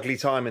pretty ugly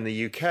time in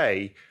the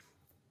UK.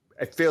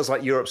 It feels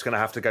like Europe's going to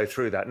have to go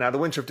through that. Now, the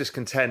winter of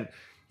discontent,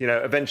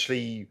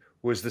 eventually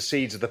was the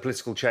seeds of the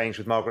political change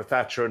with Margaret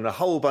Thatcher, and a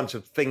whole bunch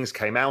of things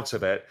came out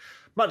of it.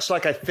 Much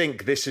like I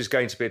think this is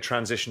going to be a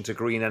transition to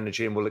green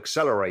energy and will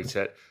accelerate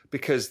it,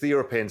 because the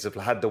Europeans have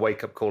had the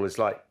wake-up call. Is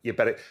like, you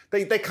better.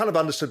 They kind of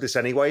understood this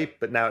anyway,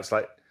 but now it's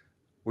like,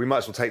 we might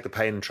as well take the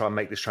pain and try and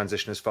make this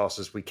transition as fast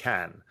as we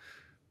can.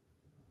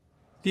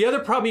 The other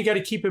problem you got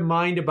to keep in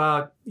mind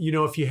about,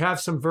 if you have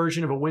some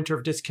version of a winter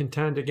of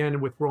discontent,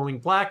 again, with rolling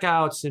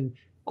blackouts and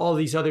all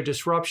these other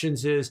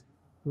disruptions, is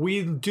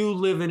we do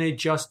live in a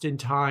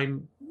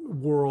just-in-time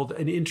world,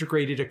 an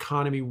integrated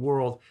economy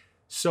world.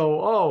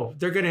 So,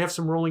 they're going to have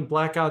some rolling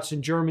blackouts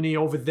in Germany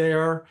over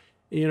there,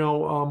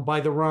 by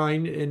the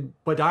Rhine,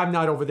 but I'm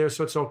not over there,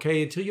 so it's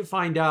okay, until you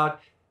find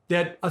out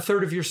that a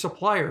third of your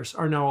suppliers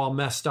are now all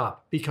messed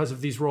up because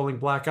of these rolling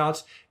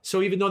blackouts.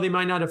 So even though they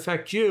might not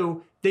affect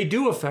you, they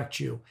do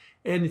affect you.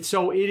 And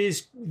so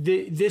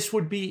this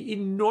would be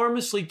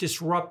enormously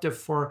disruptive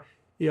for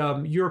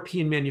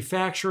European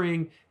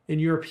manufacturing and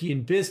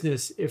European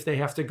business if they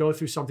have to go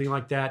through something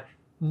like that,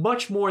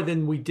 much more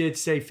than we did,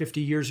 say,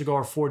 50 years ago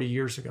or 40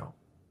 years ago.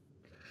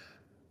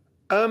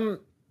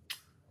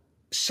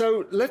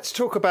 So let's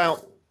talk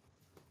about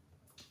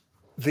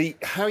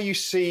how you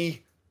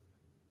see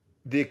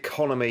the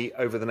economy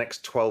over the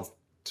next 12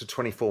 to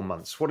 24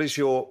 months. What is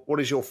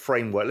your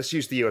framework? Let's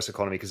use the US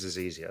economy because it's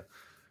easier.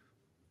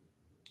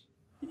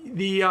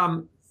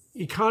 The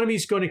economy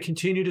is going to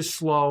continue to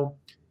slow.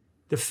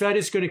 The Fed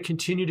is going to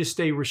continue to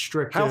stay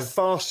restrictive. How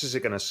fast is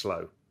it going to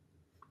slow?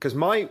 Because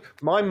my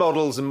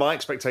models and my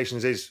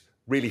expectations is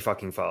really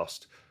fucking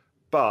fast,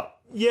 but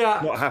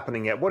not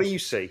happening yet. What do you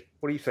see?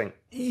 What do you think?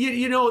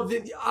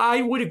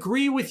 I would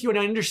agree with you, and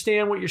I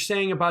understand what you're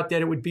saying about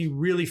that. It would be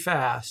really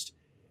fast.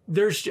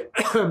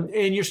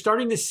 And you're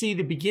starting to see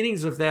the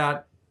beginnings of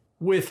that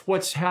with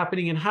what's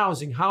happening in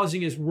housing.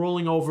 Housing is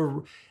rolling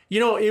over.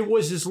 It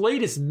was as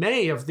late as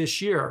May of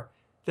this year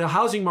the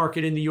housing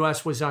market in the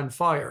US was on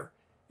fire.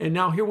 And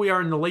now here we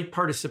are in the late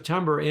part of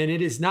September, and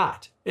it is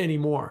not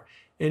anymore.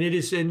 And it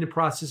is in the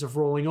process of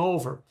rolling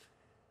over.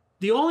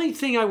 The only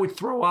thing I would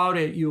throw out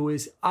at you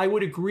is I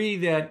would agree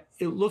that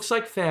it looks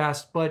like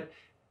fast, but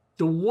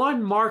the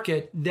one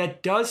market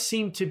that does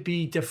seem to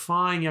be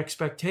defying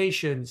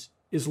expectations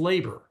is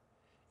labor.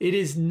 It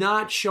is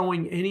not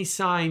showing any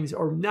signs,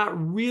 or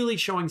not really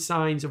showing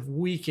signs of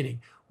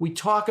weakening. We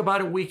talk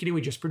about it weakening.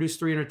 We just produced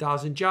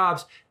 300,000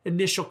 jobs.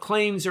 Initial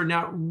claims are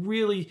not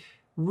really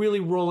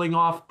rolling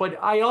off. But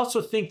I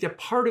also think that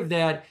part of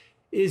that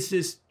is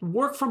this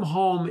work from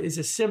home is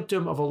a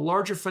symptom of a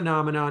larger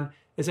phenomenon.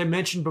 As I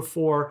mentioned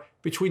before,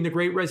 between the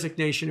Great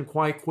Resignation and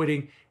quiet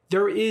quitting,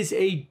 there is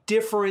a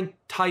different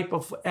type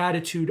of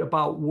attitude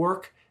about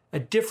work, a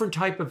different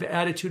type of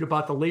attitude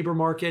about the labor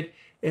market,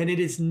 and it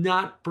is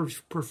not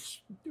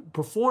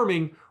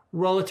performing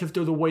relative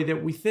to the way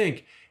that we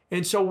think.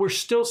 And so we're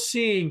still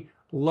seeing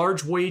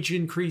large wage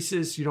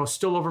increases,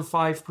 still over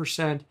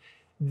 5%.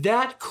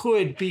 That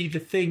could be the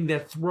thing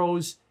that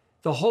throws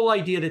the whole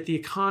idea that the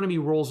economy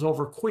rolls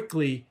over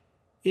quickly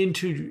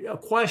into a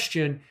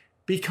question,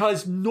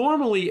 because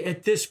normally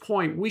at this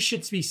point, we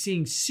should be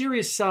seeing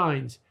serious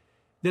signs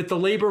that the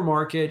labor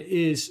market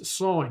is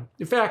slowing.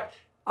 In fact,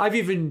 I've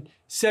even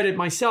said it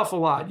myself a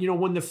lot.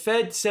 When the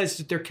Fed says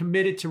that they're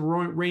committed to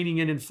reining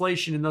in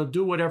inflation and they'll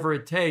do whatever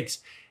it takes,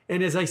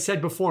 and as I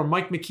said before,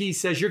 Mike McKee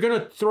says you're going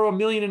to throw 1.5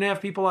 million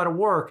people out of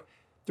work.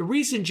 The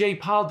reason Jay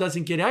Powell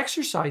doesn't get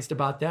exercised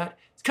about that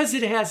is because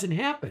it hasn't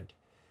happened.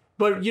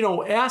 But,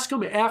 ask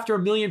him after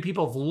 1 million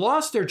people have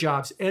lost their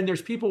jobs and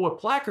there's people with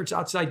placards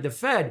outside the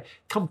Fed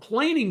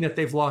complaining that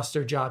they've lost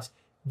their jobs.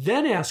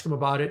 Then ask them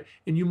about it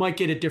and you might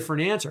get a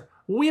different answer.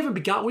 Well, we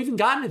haven't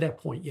gotten to that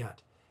point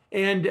yet.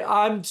 And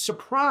I'm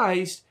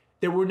surprised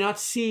that we're not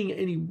seeing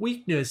any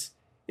weakness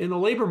in the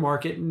labor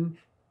market. And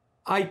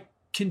I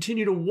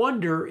continue to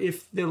wonder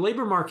if the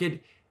labor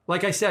market,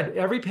 like I said,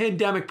 every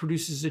pandemic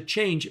produces a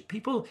change.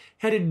 People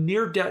had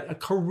a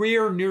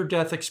career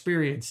near-death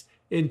experience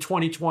in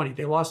 2020.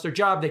 They lost their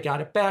job, they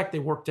got it back, they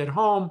worked at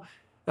home,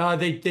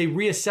 they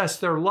reassessed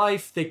their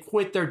life, they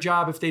quit their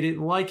job if they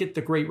didn't like it,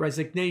 the Great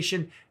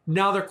Resignation.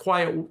 Now they're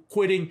quiet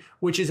quitting,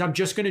 which is I'm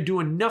just going to do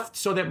enough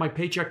so that my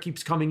paycheck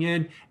keeps coming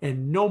in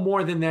and no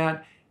more than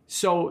that.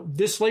 So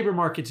this labor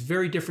market's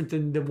very different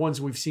than the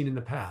ones we've seen in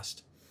the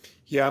past.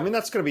 Yeah,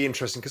 that's going to be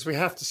interesting because we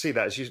have to see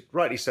that. As you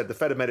rightly said, the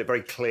Fed have made it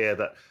very clear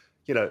that,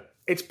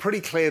 it's pretty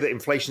clear that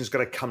inflation is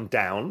going to come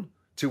down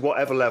to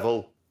whatever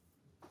level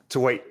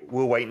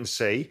we'll wait and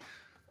see.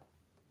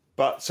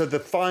 But so the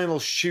final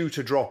shoe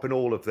to drop in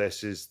all of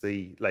this is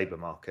the labor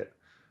market.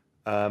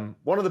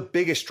 One of the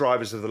biggest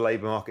drivers of the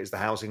labor market is the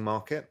housing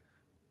market.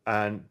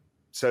 And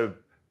so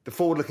the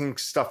forward-looking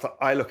stuff that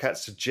I look at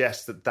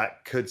suggests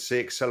that could see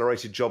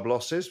accelerated job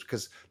losses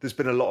because there's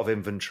been a lot of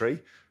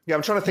inventory. Yeah,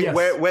 I'm trying to think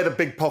where the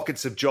big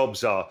pockets of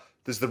jobs are.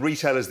 There's the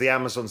retailers, the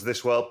Amazons of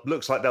this world.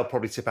 Looks like they'll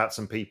probably tip out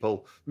some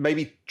people.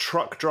 Maybe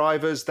truck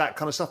drivers, that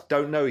kind of stuff.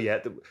 Don't know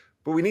yet.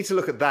 But we need to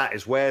look at that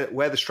as where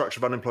the structure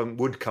of unemployment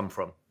would come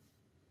from.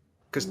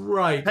 Because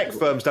tech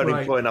firms don't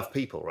employ enough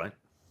people, right?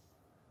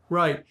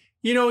 Right.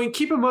 And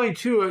keep in mind,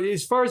 too,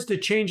 as far as the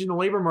change in the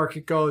labor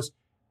market goes,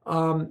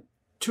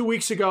 2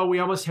 weeks ago, we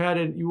almost had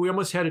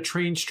a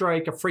train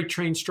strike, a freight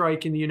train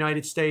strike in the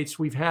United States.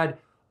 We've had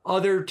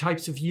other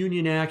types of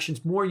union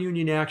actions, more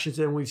union actions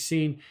than we've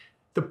seen.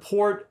 The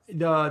port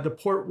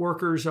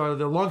workers,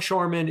 the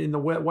longshoremen in the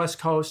West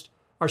Coast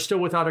are still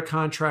without a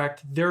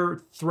contract.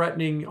 They're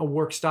threatening a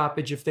work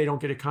stoppage if they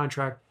don't get a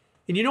contract.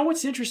 And you know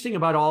what's interesting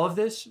about all of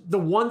this? The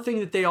one thing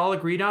that they all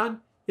agreed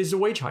on is the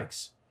wage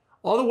hikes.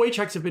 All the wage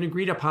hikes have been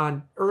agreed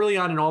upon early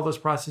on in all those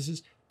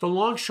processes. The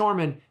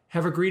longshoremen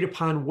have agreed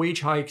upon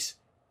wage hikes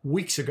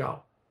weeks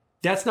ago.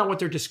 That's not what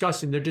they're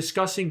discussing. They're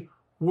discussing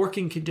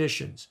working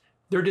conditions.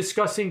 They're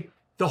discussing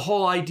the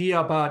whole idea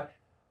about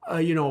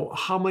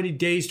how many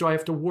days do I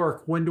have to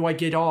work? When do I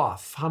get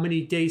off? How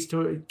many days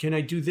can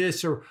I do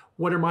this? Or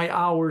what are my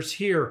hours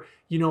here?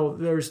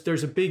 There's the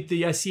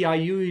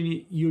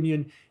SEIU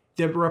union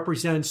that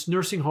represents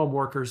nursing home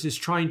workers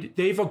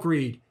they've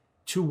agreed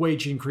to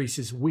wage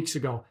increases weeks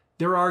ago.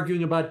 They're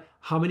arguing about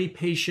how many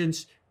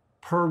patients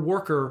per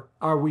worker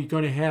are we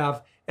going to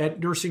have at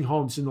nursing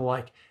homes and the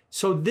like.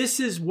 So this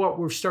is what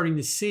we're starting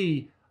to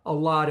see a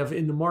lot of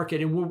in the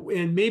market.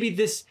 And maybe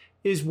this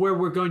is where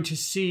we're going to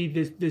see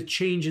the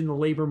change in the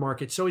labor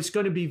market. So it's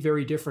going to be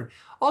very different.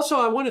 Also,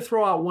 I want to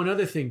throw out one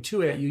other thing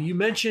too at you. You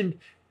mentioned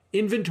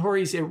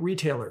inventories at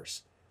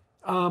retailers.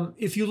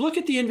 If you look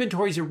at the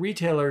inventories at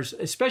retailers,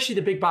 especially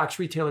the big box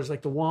retailers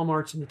like the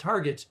Walmarts and the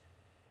Targets,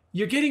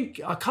 you're getting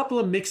a couple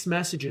of mixed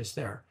messages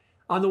there.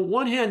 On the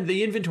one hand,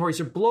 the inventories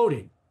are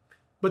bloating,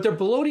 but they're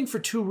bloating for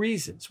two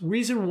reasons.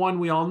 Reason one,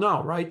 we all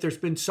know, right? There's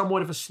been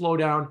somewhat of a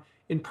slowdown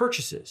in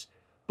purchases.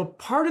 But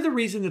part of the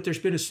reason that there's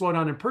been a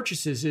slowdown in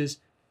purchases is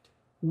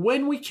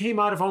when we came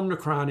out of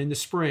Omicron in the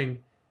spring,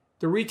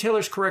 the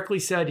retailers correctly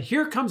said,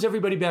 here comes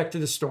everybody back to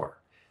the store.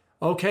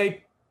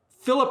 Okay,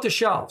 fill up the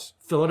shelves.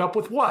 Fill it up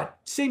with what?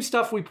 Same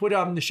stuff we put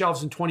on the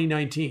shelves in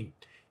 2019.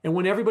 And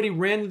when everybody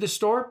ran to the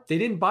store, they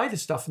didn't buy the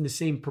stuff in the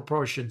same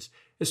proportions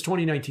as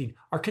 2019.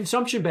 Our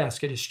consumption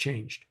basket has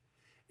changed.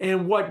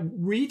 And what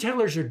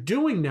retailers are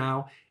doing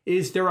now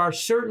is there are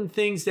certain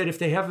things that if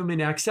they have them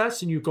in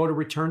excess and you go to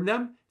return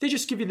them, they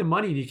just give you the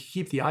money and you can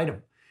keep the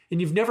item. And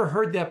you've never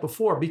heard that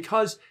before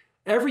because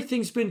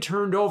everything's been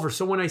turned over.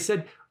 So when I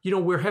said,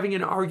 we're having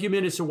an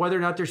argument as to whether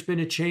or not there's been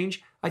a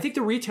change, I think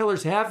the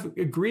retailers have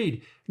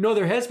agreed. No,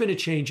 there has been a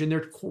change, and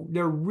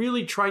they're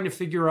really trying to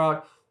figure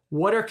out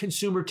what are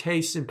consumer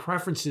tastes and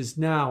preferences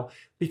now,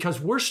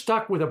 because we're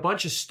stuck with a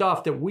bunch of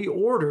stuff that we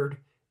ordered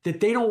that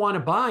they don't want to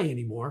buy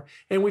anymore.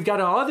 And we've got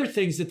other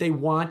things that they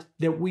want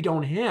that we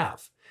don't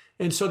have.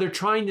 And so they're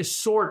trying to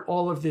sort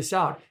all of this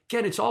out.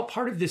 Again, it's all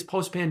part of this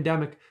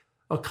post-pandemic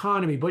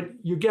economy. But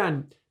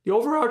again, the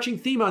overarching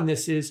theme on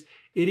this is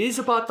it is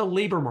about the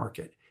labor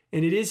market.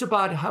 And it is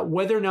about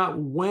whether or not,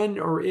 when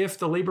or if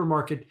the labor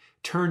market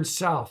turns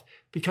south.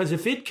 Because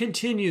if it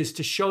continues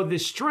to show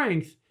this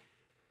strength,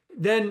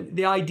 then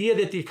the idea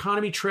that the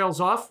economy trails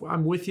off,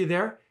 I'm with you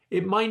there.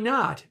 It might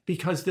not,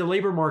 because the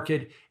labor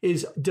market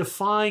is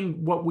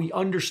defying what we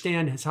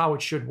understand as how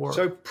it should work.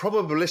 So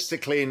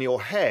probabilistically in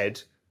your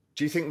head,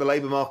 do you think the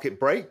labor market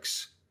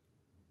breaks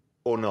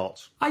or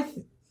not?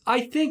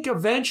 I think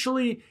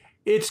eventually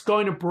it's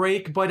going to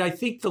break, but I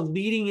think the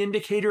leading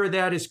indicator of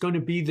that is going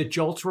to be the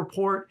JOLTS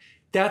report.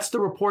 That's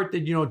the report that,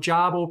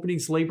 job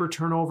openings, labor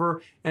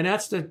turnover, and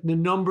that's the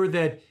number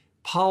that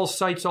Powell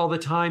cites all the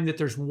time, that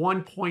there's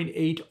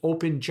 1.8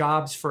 open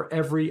jobs for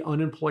every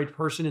unemployed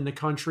person in the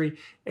country.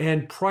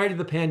 And prior to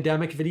the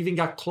pandemic, if it even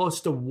got close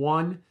to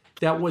 1,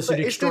 that was an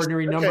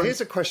extraordinary number. Okay,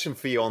 here's a question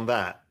for you on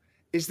that.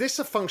 Is this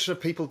a function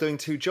of people doing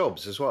 2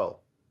 jobs as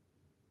well?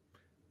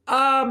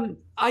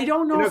 I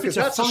don't know if it's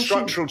a function. That's a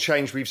structural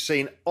change we've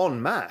seen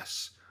en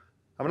masse.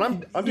 I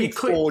mean, I'm doing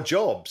 4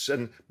 jobs,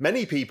 and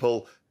many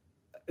people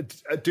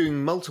are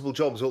doing multiple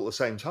jobs all at the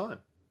same time.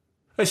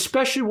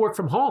 Especially work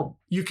from home.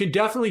 You could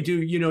definitely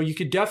do,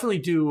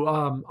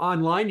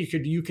 online.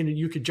 You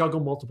could juggle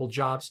multiple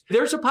jobs.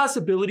 There's a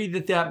possibility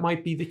that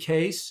might be the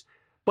case.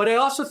 But I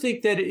also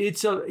think that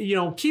it's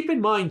keep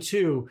in mind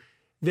too,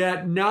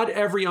 that not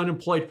every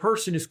unemployed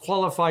person is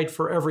qualified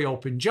for every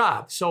open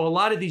job. So a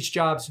lot of these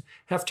jobs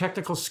have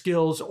technical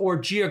skills or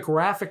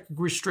geographic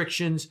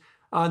restrictions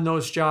on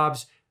those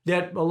jobs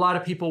that a lot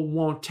of people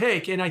won't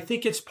take. And I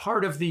think it's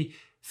part of the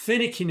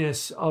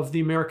finickiness of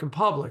the American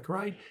public,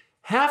 right?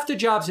 Half the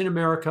jobs in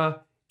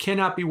America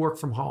cannot be work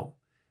from home.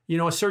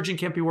 A surgeon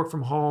can't be work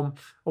from home.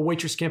 A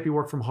waitress can't be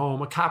work from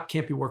home. A cop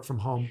can't be work from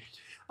home.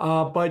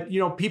 But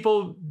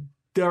people,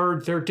 they're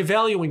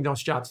devaluing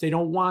those jobs. They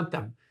don't want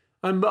them.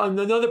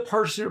 Another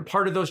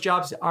part of those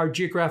jobs are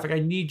geographic. I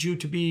need you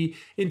to be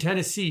in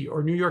Tennessee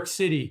or New York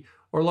City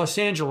or Los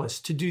Angeles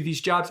to do these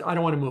jobs. I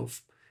don't want to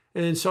move.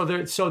 And so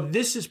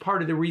this is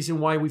part of the reason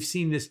why we've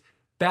seen this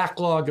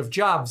backlog of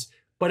jobs.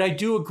 But I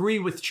do agree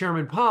with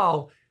Chairman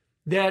Powell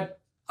that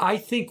I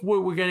think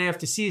what we're going to have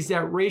to see is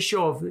that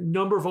ratio of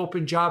number of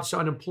open jobs to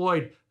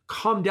unemployed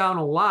come down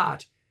a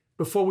lot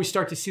before we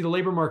start to see the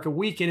labor market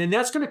weaken. And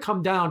that's going to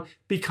come down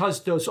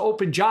because those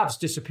open jobs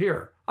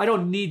disappear. I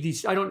don't need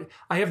these.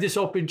 I have this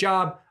open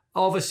job.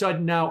 All of a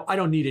sudden now I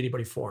don't need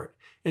anybody for it.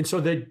 And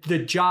so the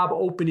job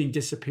opening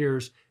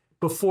disappears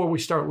before we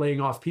start laying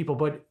off people.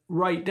 But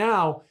right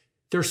now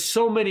there's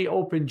so many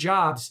open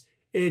jobs,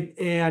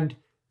 and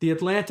the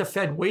Atlanta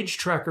Fed wage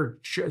tracker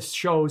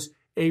shows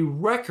a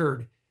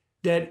record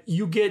that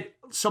you get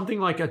something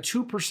like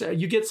 2%,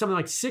 you get something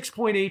like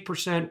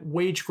 6.8%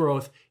 wage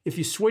growth if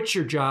you switch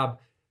your job,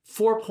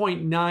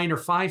 4.9 or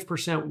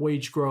 5%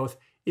 wage growth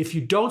if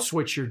you don't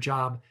switch your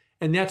job.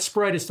 And that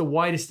spread is the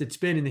widest it's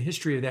been in the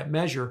history of that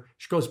measure,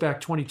 which goes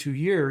back 22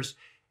 years.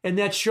 And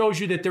that shows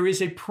you that there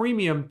is a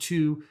premium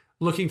to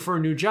looking for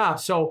a new job.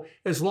 So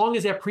as long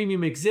as that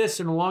premium exists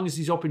and as long as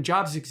these open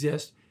jobs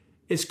exist,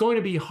 it's going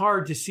to be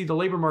hard to see the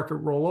labor market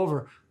roll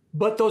over.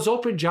 But those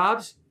open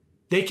jobs,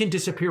 they can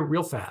disappear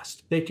real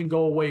fast. They can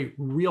go away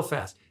real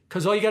fast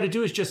because all you got to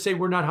do is just say,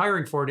 we're not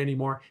hiring for it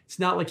anymore. It's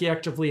not like you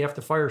actively have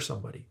to fire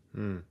somebody.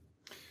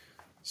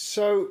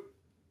 So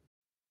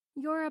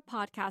you're a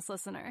podcast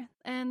listener,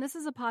 and this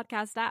is a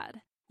podcast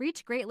ad.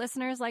 Reach great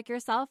listeners like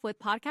yourself with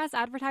podcast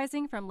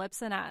advertising from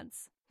Libsyn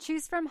Ads.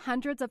 Choose from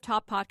hundreds of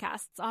top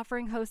podcasts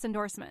offering host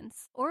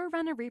endorsements, or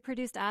run a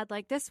reproduced ad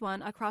like this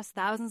one across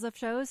thousands of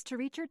shows to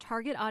reach your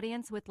target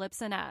audience with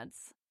Libsyn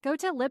Ads. Go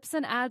to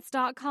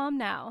libsynads.com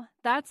now.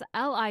 That's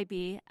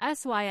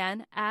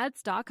LIBSYN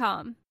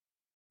ads.com.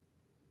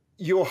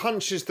 Your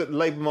hunch is that the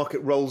labour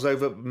market rolls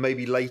over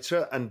maybe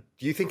later, and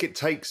do you think it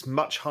takes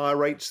much higher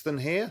rates than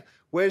here?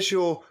 Where's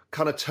your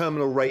kind of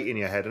terminal rate in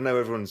your head? I know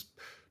everyone's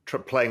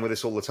playing with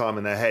this all the time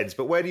in their heads,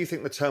 but where do you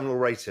think the terminal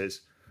rate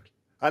is?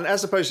 And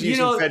as opposed to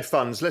using Fed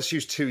funds, let's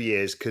use 2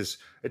 years because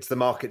it's the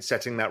market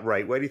setting that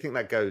rate. Where do you think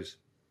that goes?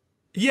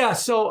 Yeah,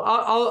 so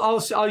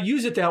I'll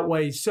use it that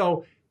way.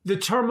 So the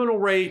terminal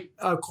rate,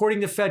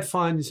 according to Fed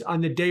funds,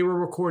 on the day we're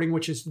recording,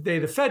 which is the day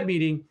of the Fed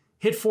meeting,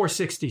 hit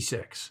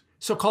 466.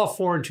 So call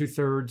 4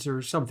 2/3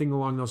 or something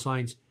along those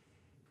lines.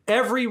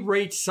 Every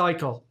rate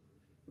cycle,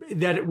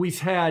 that we've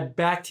had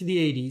back to the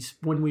 80s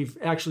when we've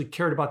actually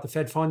cared about the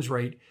Fed funds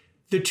rate,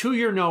 the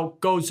 2-year note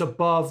goes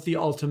above the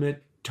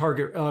ultimate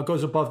target,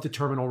 goes above the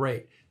terminal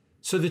rate.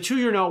 So the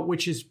 2-year note,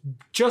 which is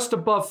just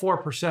above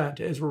 4%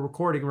 as we're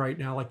recording right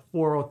now, like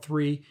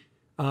 403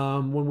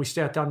 when we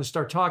sat down to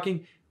start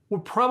talking,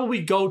 would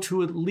probably go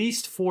to at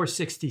least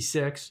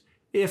 466,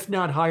 if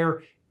not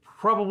higher,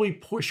 probably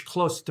push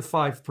close to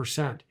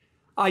 5%.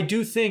 I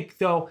do think,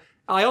 though,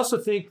 I also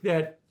think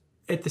that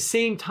at the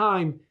same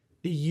time,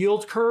 the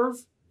yield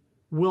curve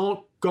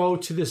won't go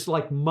to this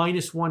like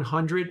minus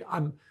 100,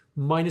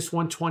 minus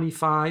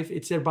 125.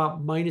 It's at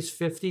about minus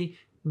 50,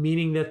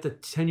 meaning that the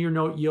 10-year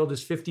note yield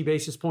is 50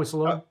 basis points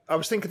lower. I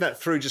was thinking that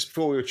through just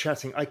before we were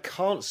chatting. I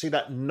can't see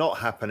that not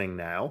happening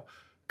now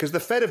because the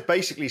Fed have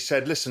basically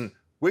said, listen,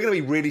 we're going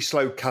to be really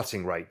slow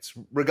cutting rates,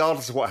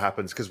 regardless of what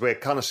happens, because we're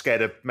kind of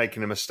scared of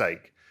making a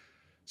mistake.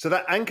 So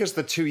that anchors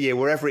the 2-year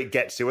wherever it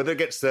gets to, whether it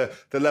gets to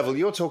the level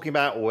you're talking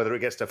about or whether it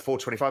gets to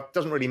 425,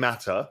 doesn't really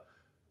matter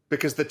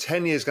because the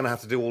 10-year is going to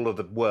have to do all of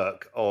the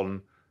work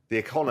on the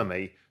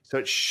economy. So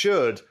it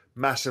should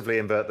massively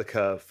invert the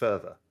curve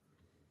further.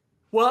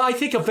 Well, I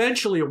think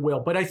eventually it will,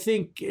 but I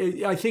think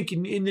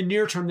in the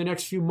near term, the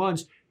next few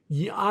months,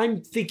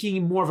 I'm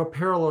thinking more of a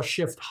parallel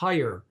shift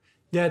higher,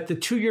 that the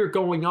 2-year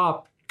going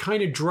up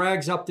kind of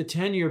drags up the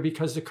 10-year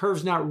because the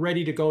curve's not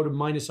ready to go to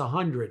minus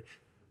 100.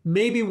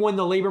 Maybe when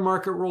the labor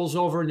market rolls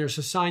over and there's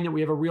a sign that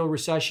we have a real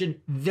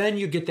recession, then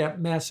you get that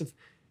massive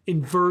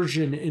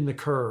inversion in the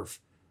curve.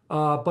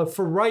 But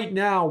for right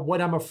now,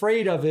 what I'm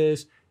afraid of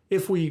is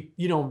if we,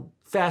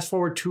 fast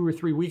forward 2 or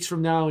 3 weeks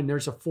from now and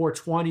there's a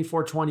 420,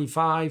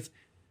 425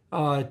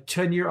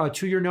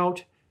 2-year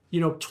note,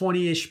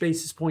 20-ish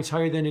basis points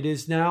higher than it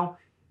is now,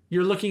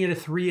 you're looking at a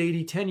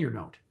 380 10-year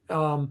note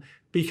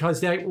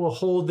because that will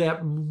hold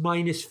that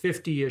minus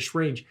 50-ish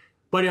range.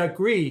 But I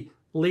agree,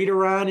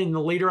 later on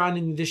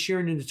in this year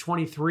and into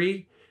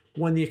 23,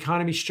 when the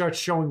economy starts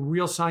showing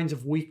real signs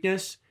of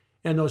weakness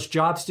and those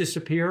jobs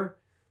disappear,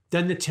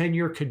 then the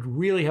 10-year could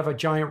really have a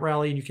giant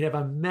rally and you could have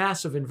a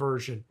massive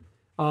inversion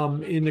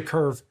in the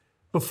curve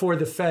before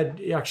the Fed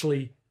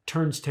actually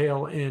turns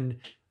tail and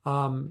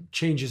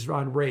changes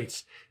on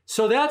rates.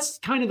 So that's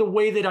kind of the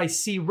way that I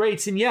see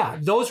rates. And yeah,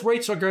 those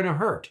rates are going to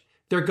hurt.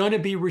 They're going to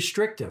be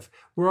restrictive.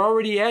 We're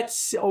already at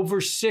over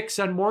 6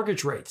 on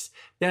mortgage rates.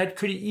 That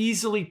could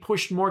easily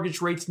push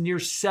mortgage rates near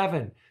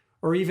 7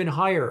 or even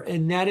higher.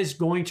 And that is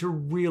going to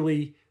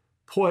really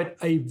put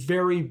a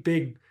very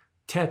big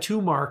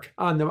tattoo mark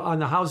on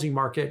the housing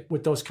market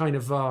with those kind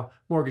of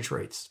mortgage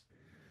rates.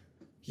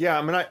 Yeah,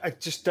 I mean, I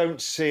just don't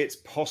see it's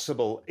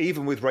possible,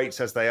 even with rates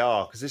as they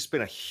are, because this has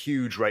been a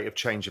huge rate of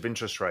change of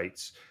interest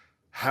rates,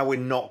 how we're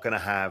not going to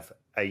have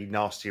a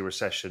nasty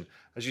recession.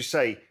 As you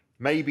say,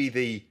 maybe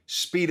the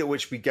speed at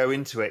which we go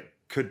into it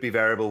could be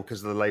variable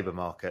because of the labor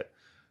market.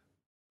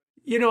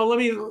 Let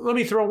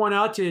me throw one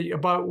out to you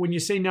about when you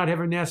say not have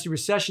a nasty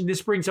recession.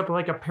 This brings up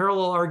like a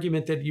parallel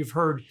argument that you've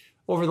heard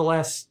over the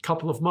last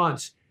couple of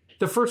months.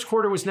 The first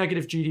quarter was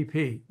negative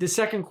GDP. The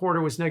second quarter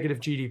was negative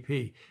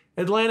GDP.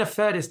 Atlanta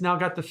Fed has now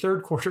got the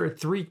third quarter at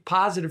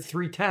positive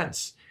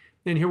 0.3.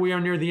 And here we are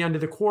near the end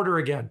of the quarter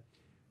again.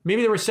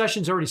 Maybe the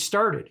recession's already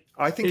started.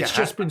 I think it's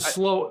just been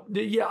slow.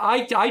 Yeah,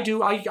 I do.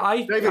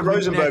 David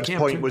Rosenberg's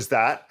point was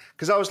that,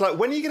 because I was like,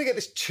 when are you going to get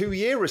this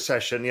 2-year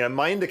recession?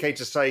 My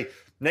indicators say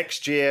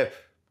next year,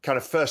 kind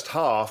of first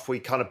half, we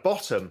kind of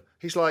bottom.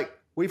 He's like,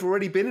 we've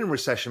already been in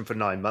recession for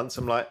 9 months.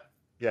 I'm like,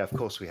 yeah, of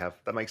course we have.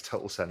 That makes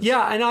total sense.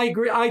 Yeah, and I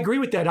agree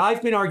with that.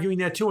 I've been arguing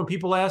that too. When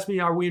people ask me,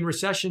 are we in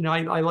recession?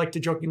 I like to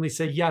jokingly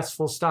say, yes,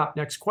 full stop,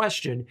 next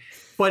question.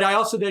 But I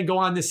also then go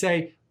on to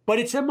say, but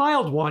it's a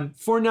mild one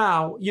for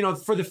now.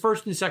 For the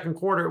first and second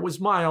quarter, it was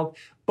mild,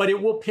 but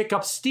it will pick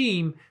up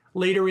steam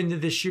later into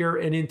this year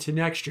and into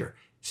next year.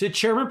 So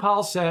Chairman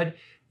Powell said,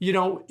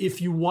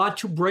 if you want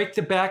to break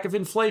the back of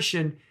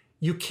inflation,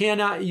 you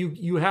cannot,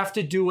 you have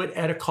to do it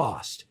at a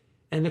cost.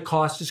 And the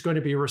cost is going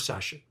to be a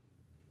recession.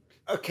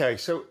 Okay,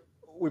 so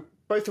we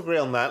both agree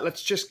on that.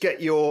 Let's just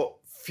get your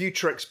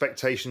future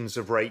expectations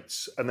of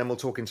rates, and then we'll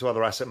talk into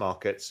other asset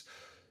markets.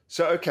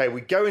 So, okay,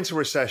 we go into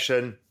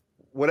recession,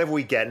 whatever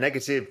we get,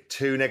 -2,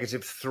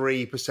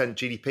 -3%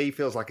 GDP,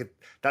 feels like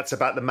that's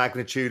about the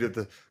magnitude of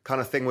the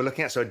kind of thing we're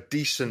looking at. So a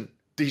decent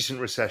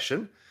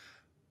recession.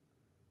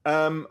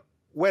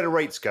 Where do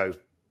rates go?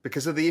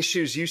 Because of the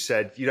issues you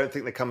said, you don't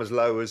think they come as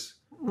low as...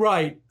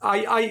 Right.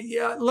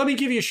 Let me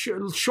give you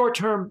a short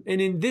term,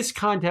 and in this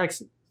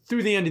context,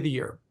 through the end of the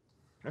year.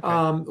 Okay.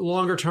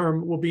 Longer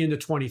term will be into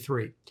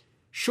 23.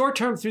 Short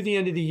term through the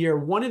end of the year,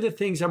 one of the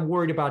things I'm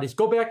worried about is,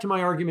 go back to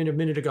my argument a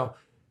minute ago.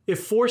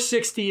 If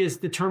 460 is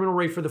the terminal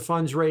rate for the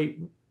funds rate,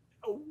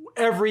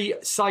 every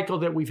cycle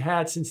that we've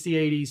had since the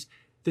 80s,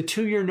 the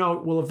 2-year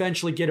note will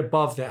eventually get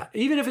above that.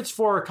 Even if it's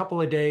for a couple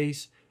of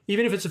days,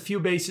 even if it's a few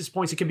basis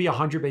points, it could be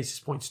 100 basis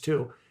points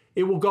too.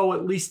 It will go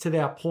at least to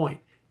that point.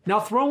 Now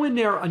throw in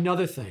there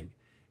another thing,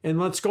 and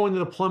let's go into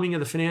the plumbing of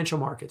the financial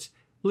markets.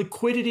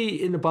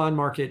 liquidity in the bond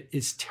market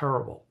is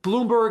terrible.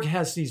 Bloomberg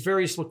has these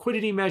various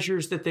liquidity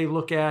measures that they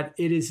look at.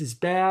 It is as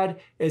bad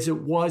as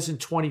it was in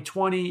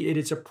 2020. It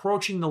is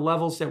approaching the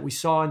levels that we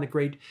saw in the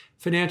great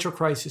financial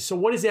crisis. So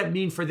what does that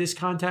mean for this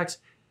context?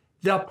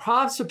 The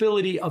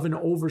possibility of an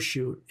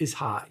overshoot is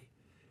high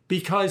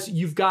because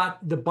you've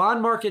got the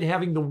bond market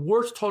having the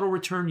worst total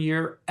return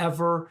year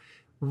ever.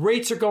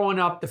 Rates are going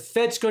up. The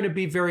Fed's going to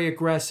be very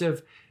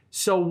aggressive.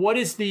 So what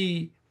is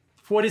the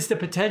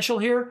potential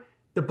here?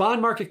 The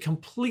bond market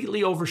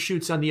completely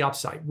overshoots on the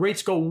upside.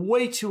 Rates go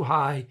way too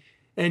high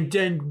and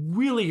then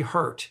really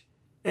hurt.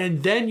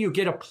 And then you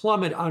get a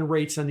plummet on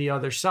rates on the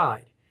other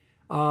side.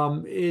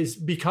 Is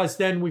because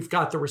then we've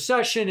got the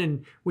recession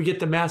and we get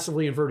the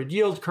massively inverted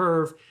yield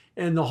curve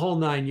and the whole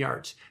 9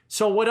 yards.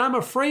 So what I'm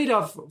afraid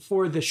of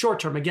for the short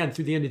term, again,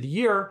 through the end of the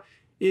year,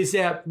 is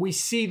that we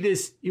see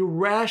this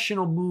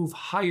irrational move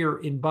higher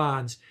in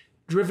bonds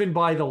driven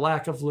by the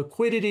lack of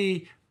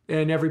liquidity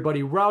and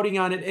everybody routing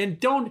on it. And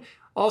don't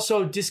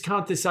also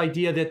discount this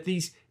idea that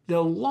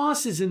the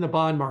losses in the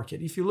bond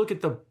market, if you look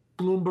at the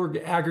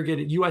Bloomberg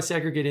aggregate, US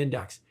aggregate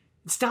index,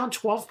 it's down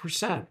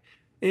 12%.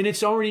 And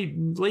it's already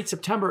late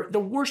September. The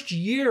worst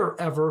year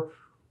ever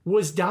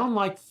was down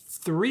like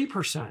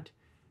 3%.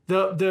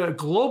 The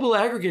global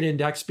aggregate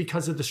index,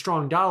 because of the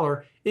strong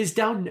dollar, is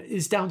down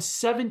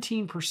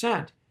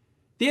 17%.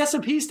 The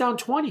S&P is down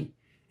 20%.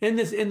 And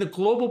the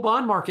global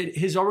bond market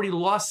has already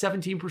lost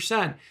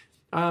 17%.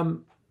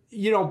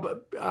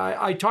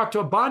 I talked to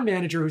a bond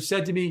manager who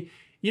said to me,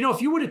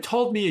 if you would have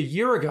told me a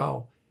year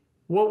ago,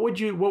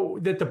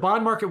 that the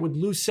bond market would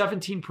lose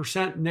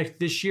 17%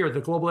 this year, the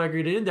global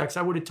aggregate index,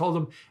 I would have told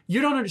them,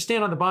 you don't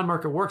understand how the bond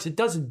market works. It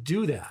doesn't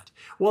do that.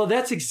 Well,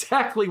 that's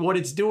exactly what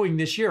it's doing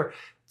this year.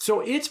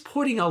 So it's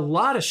putting a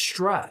lot of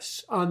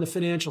stress on the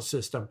financial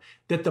system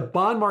that the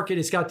bond market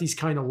has got these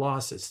kind of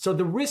losses. So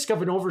the risk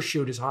of an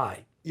overshoot is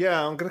high.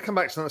 Yeah, I'm going to come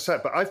back to that in a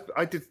sec, but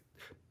I did,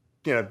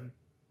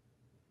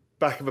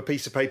 back of a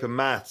piece of paper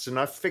maths, and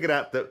I've figured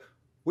out that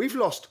we've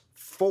lost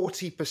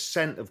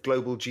 40% of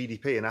global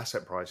GDP in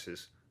asset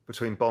prices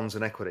between bonds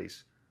and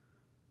equities.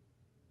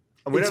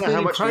 And we don't know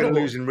how much we're going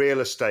to lose in real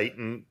estate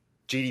and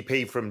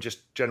GDP from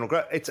just general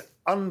growth. It's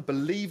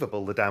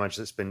unbelievable the damage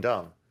that's been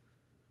done.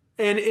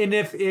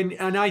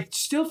 And I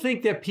still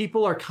think that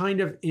people are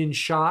kind of in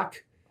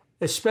shock,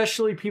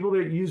 especially people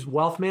that use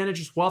wealth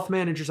managers. Wealth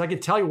managers, I can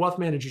tell you wealth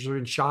managers are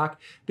in shock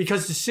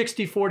because the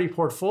 60-40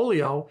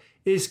 portfolio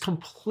is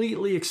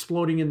completely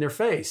exploding in their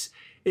face.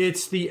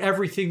 It's the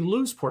everything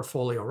lose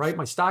portfolio, right?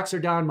 My stocks are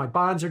down, my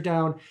bonds are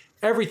down,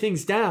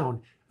 everything's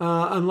down,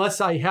 unless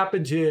I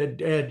happen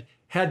to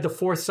had the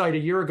foresight a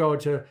year ago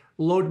to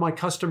load my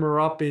customer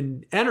up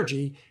in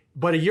energy.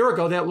 But a year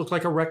ago, that looked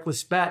like a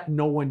reckless bet.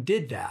 No one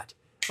did that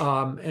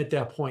at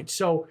that point.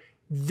 So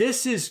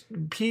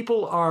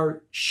people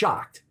are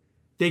shocked.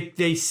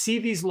 They see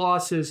these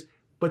losses,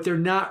 but they're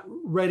not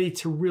ready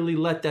to really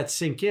let that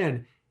sink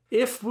in.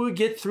 If we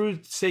get through,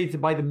 say,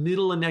 by the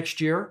middle of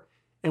next year,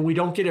 and we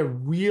don't get a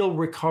real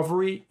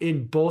recovery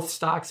in both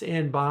stocks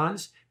and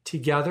bonds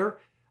together,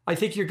 I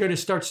think you're going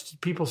to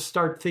people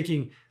start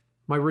thinking,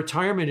 my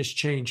retirement has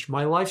changed,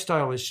 my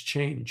lifestyle has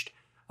changed.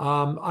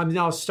 I'm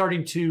now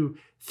starting to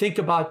think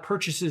about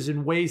purchases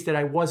in ways that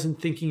I wasn't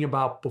thinking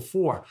about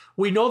before.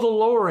 We know the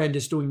lower end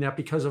is doing that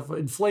because of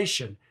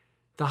inflation.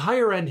 The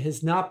higher end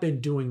has not been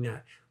doing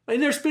that.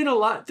 And there's been a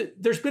lot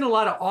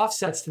of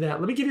offsets to that.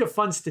 Let me give you a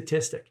fun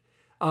statistic.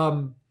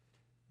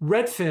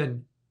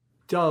 Redfin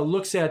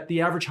looks at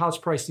the average house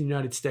price in the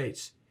United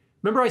States.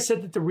 Remember I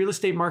said that the real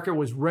estate market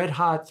was red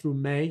hot through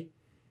May?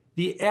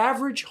 The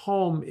average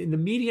home, the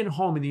median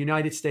home in the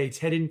United States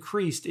had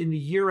increased in the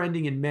year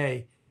ending in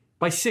May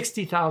by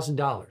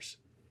 $60,000.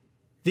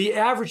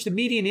 The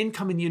median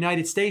income in the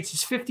United States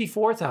is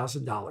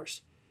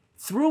 $54,000.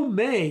 Through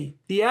May,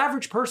 the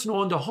average person who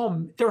owned a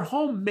home, their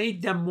home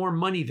made them more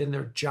money than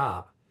their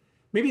job.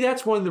 Maybe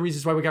that's one of the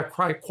reasons why we got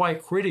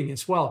quiet quitting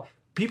as well.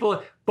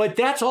 But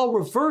that's all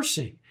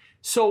reversing.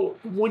 So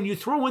when you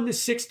throw in the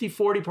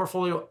 60-40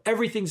 portfolio,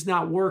 everything's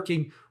not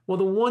working. Well,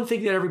 the one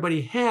thing that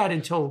everybody had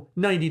until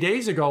 90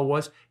 days ago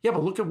was, yeah,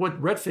 but look at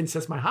what Redfin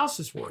says my house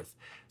is worth.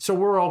 So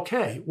we're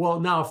okay.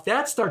 Well, now if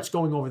that starts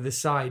going over the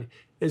side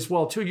as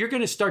well, too, you're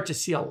going to start to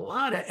see a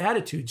lot of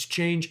attitudes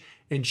change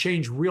and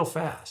change real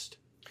fast.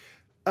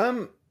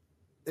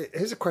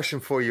 Here's a question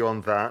for you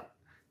on that.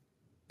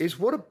 Is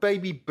what do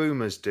baby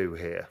boomers do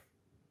here?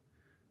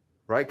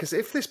 Right? Because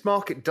if this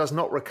market does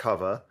not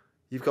recover,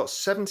 you've got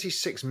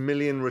 76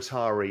 million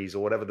retirees or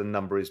whatever the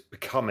number is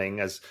becoming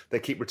as they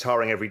keep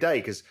retiring every day.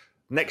 Because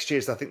next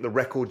year's, I think, the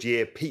record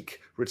year, peak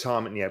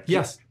retirement year.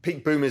 Yes.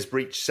 Peak boomers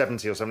reach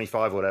 70 or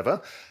 75 or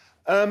whatever.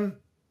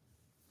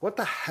 What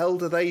the hell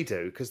do they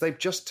do? Because they've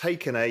just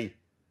taken a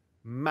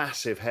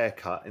massive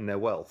haircut in their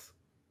wealth.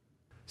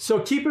 So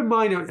keep in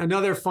mind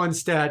another fun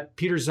stat.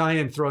 Peter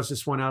Zeihan throws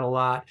this one out a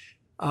lot.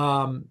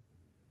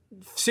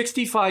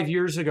 65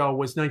 years ago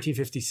was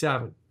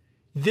 1957.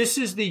 This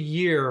is the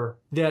year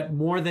that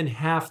more than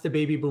half the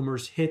baby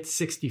boomers hit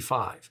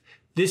 65.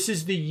 This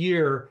is the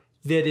year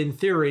that, in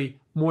theory,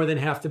 more than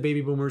half the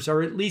baby boomers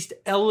are at least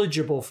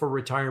eligible for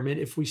retirement,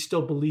 if we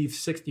still believe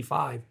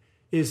 65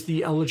 is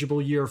the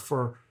eligible year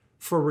for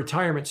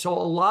retirement. So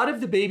a lot of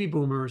the baby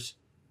boomers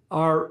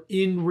are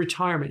in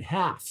retirement,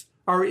 half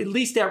are at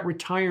least at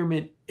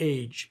retirement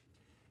age.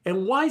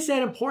 And why is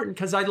that important?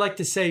 Because I'd like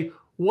to say,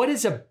 what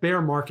is a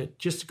bear market?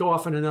 Just to go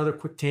off on another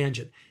quick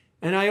tangent.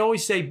 And I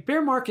always say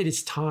bear market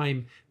is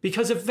time,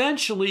 because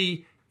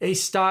eventually a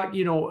stock,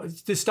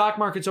 the stock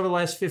markets over the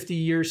last 50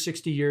 years,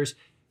 60 years,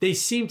 they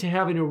seem to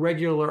have an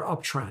irregular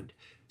uptrend.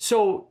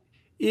 So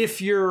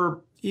if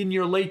you're in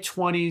your late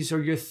 20s or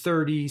your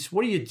 30s,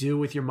 what do you do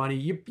with your money?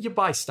 You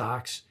buy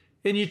stocks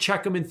and you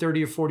check them in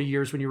 30 or 40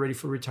 years when you're ready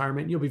for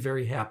retirement, and you'll be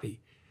very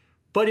happy.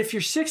 But if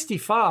you're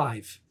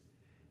 65,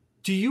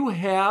 do you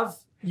have,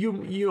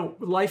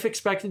 life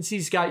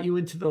expectancy's got you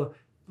into the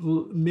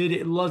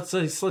let's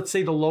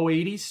say the low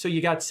 80s. So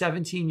you got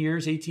 17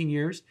 years, 18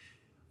 years.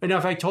 And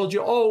if I told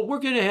you, we're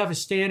going to have a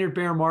standard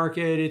bear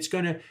market, it's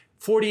going to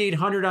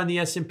 4,800 on the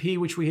S&P,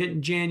 which we hit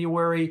in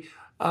January.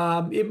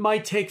 It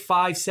might take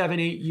 5, 7,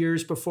 8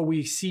 years before we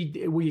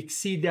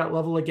exceed that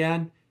level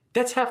again.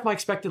 That's half my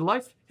expected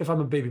life if I'm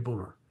a baby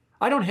boomer.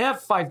 I don't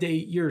have 5 to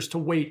 8 years to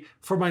wait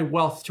for my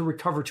wealth to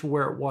recover to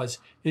where it was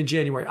in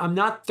January. I'm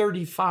not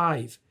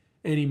 35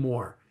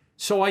 anymore.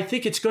 So I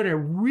think it's going to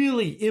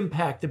really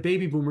impact the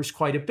baby boomers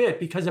quite a bit,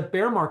 because a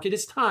bear market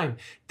is time.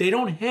 They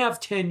don't have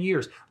 10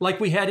 years like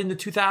we had in the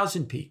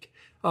 2000 peak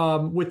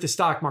with the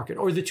stock market,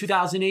 or the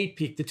 2008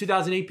 peak. The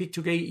 2008 peak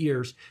took 8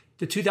 years.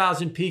 The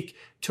 2000 peak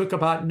took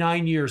about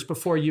 9 years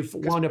before you've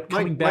wound up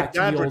coming back to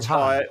the old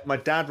high. My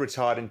dad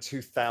retired in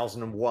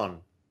 2001.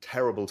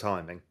 Terrible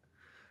timing.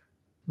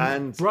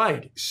 And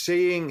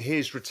seeing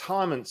his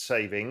retirement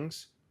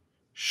savings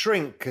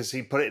shrink because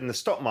he put it in the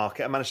stock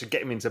market, I managed to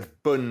get him into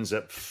bunds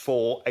at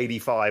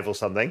 485 or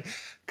something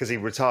because he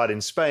retired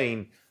in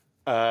Spain,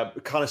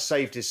 kind of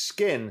saved his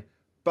skin.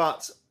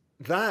 But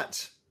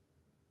that,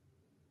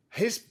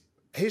 his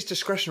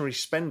discretionary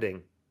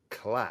spending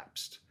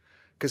collapsed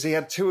because he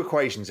had two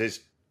equations.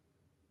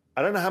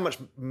 I don't know how much,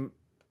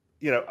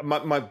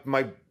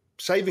 my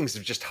savings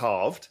have just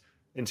halved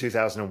in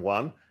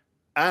 2001,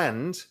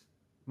 and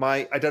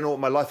I don't know what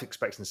my life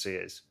expectancy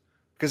is.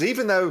 Because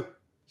even though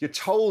you're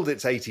told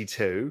it's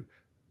 82,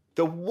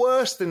 the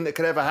worst thing that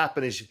could ever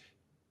happen is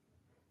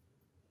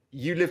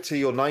you live till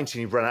you're 90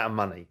 and you've run out of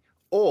money.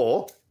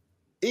 Or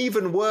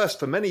even worse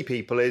for many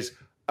people is,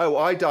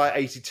 I die at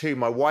 82,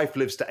 my wife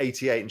lives to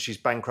 88 and she's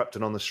bankrupt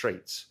and on the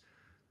streets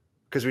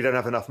because we don't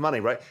have enough money,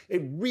 right?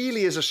 It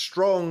really is a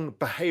strong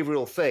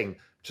behavioral thing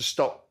to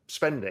stop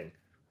spending.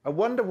 I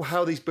wonder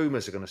how these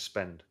boomers are going to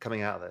spend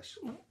coming out of this.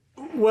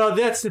 Well,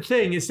 that's the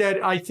thing, is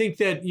that I think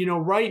that,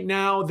 right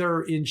now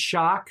they're in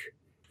shock.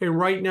 And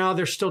right now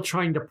they're still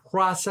trying to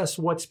process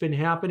what's been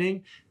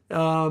happening.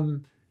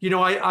 I've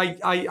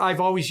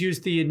always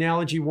used the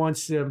analogy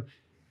once.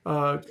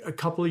 A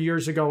couple of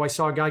years ago, I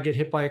saw a guy get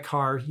hit by a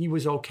car. He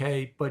was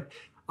okay, but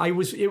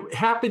it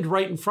happened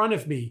right in front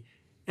of me.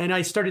 And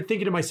I started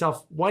thinking to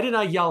myself, why didn't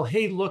I yell,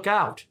 "Hey, look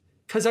out"?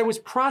 Because I was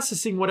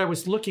processing what I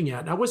was looking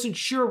at. And I wasn't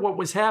sure what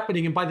was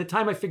happening. And by the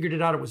time I figured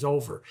it out, it was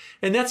over.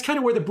 And that's kind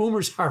of where the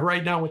boomers are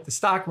right now with the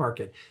stock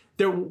market.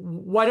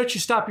 Why don't you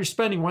stop your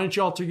spending? Why don't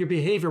you alter your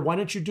behavior? Why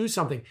don't you do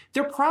something?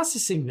 They're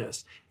processing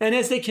this. And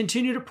as they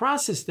continue to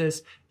process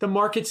this, the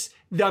markets,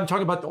 I'm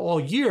talking about all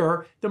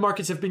year, the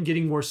markets have been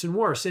getting worse and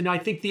worse. And I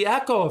think the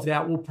echo of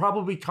that will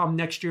probably come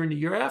next year and the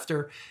year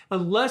after,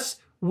 unless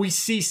we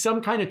see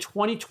some kind of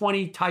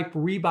 2020 type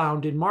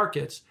rebound in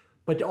markets.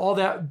 But all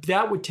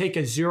that would take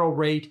a zero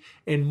rate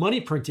and money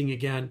printing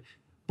again.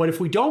 But if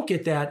we don't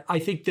get that, I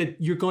think that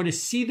you're going to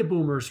see the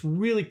boomers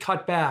really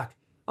cut back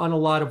on a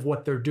lot of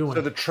what they're doing.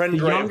 So the trend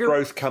rate of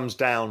growth comes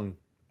down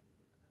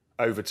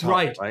over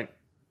time, right?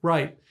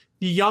 Right.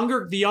 The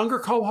younger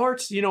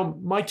cohorts,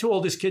 my two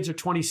oldest kids are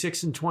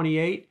 26 and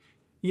 28,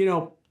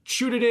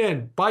 shoot it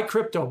in, buy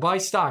crypto, buy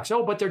stocks.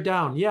 Oh, but they're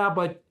down. Yeah,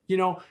 but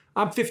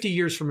I'm 50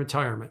 years from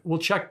retirement. We'll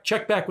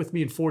check back with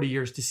me in 40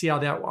 years to see how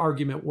that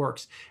argument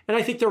works. And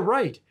I think they're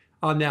right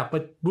on that,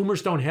 but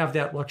boomers don't have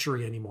that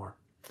luxury anymore.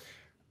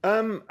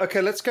 Okay,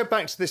 let's go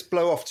back to this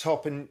blow off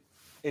top in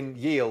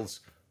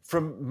yields.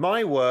 From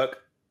my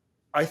work,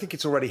 I think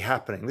it's already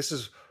happening. This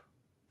is...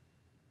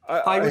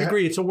 I would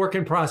agree. It's a work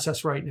in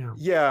process right now.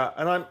 Yeah,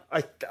 and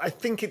I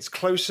think it's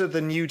closer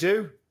than you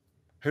do.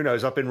 Who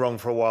knows? I've been wrong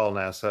for a while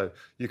now, so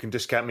you can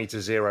discount me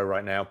to zero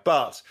right now.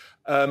 But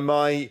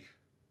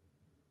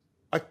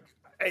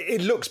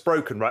it looks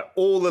broken, right?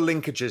 All the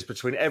linkages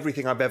between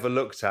everything I've ever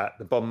looked at,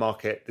 the bond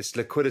market, this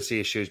liquidity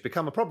issue has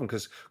become a problem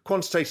because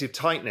quantitative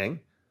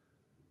tightening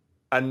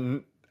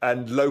and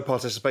low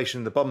participation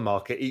in the bond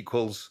market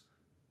equals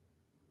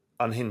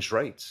unhinged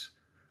rates.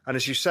 And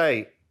as you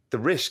say, the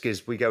risk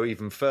is we go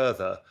even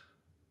further.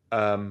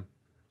 Right.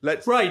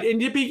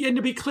 And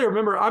to be clear,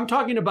 remember, I'm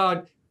talking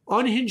about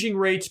unhinging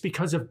rates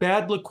because of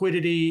bad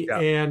liquidity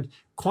and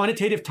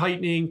quantitative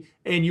tightening,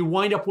 and you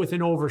wind up with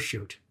an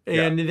overshoot.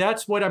 And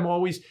that's what I'm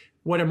always,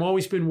 what I'm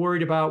always been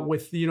worried about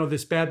with,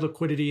 this bad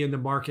liquidity in the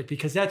market,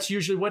 because that's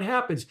usually what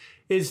happens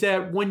is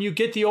that when you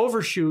get the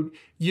overshoot,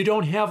 you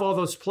don't have all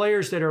those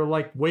players that are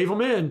like, wave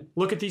them in,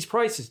 look at these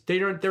prices.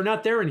 They're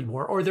not there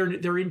anymore, or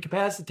they're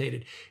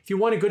incapacitated. If you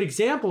want a good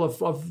example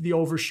of the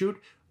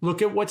overshoot,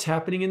 look at what's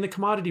happening in the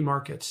commodity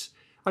markets.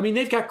 I mean,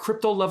 they've got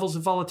crypto levels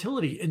of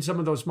volatility in some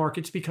of those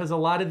markets because a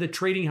lot of the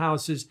trading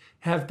houses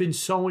have been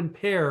so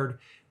impaired.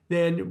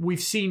 Then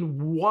we've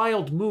seen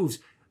wild moves.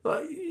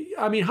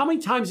 I mean, how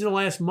many times in the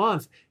last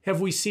month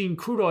have we seen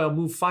crude oil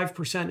move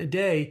 5% a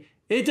day?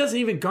 It doesn't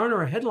even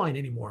garner a headline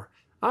anymore.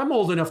 I'm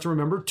old enough to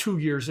remember 2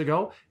 years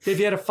ago, if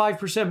you had a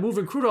 5% move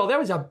in crude oil, that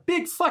was a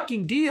big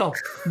fucking deal.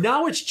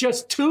 Now it's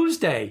just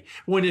Tuesday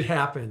when it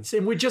happens.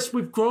 And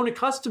we've grown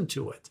accustomed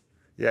to it.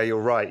 Yeah, you're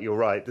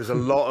right. There's a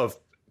lot of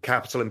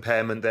capital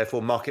impairment,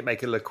 therefore market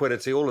maker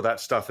liquidity, all of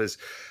that stuff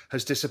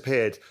has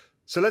disappeared.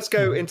 So let's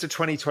go into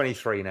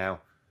 2023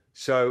 now.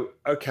 So,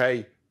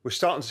 okay, we're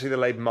starting to see the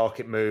labour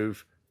market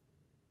move.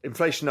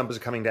 Inflation numbers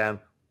are coming down.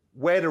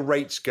 Where do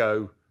rates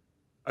go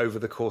over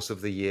the course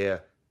of the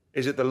year?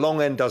 Is it the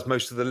long end does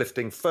most of the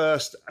lifting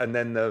first and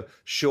then the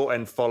short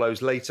end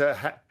follows later?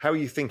 How are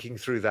you thinking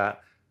through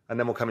that? And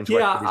then we'll come into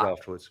equities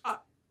afterwards.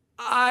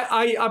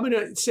 I'm going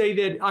to say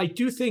that I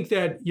do think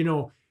that,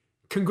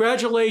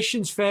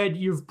 congratulations, Fed,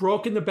 you've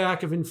broken the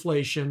back of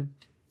inflation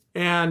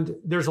and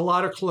there's a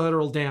lot of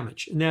collateral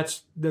damage. And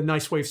that's the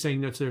nice way of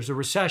saying that there's a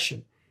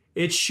recession.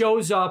 It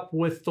shows up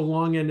with the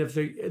long end of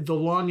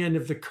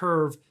the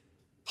curve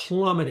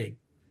plummeting.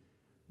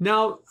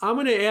 Now, I'm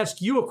going to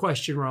ask you a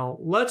question, Raul.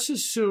 Let's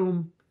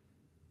assume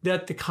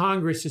that the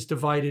Congress is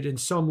divided in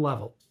some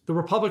level. The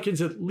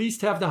Republicans at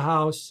least have the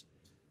House.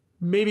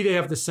 Maybe they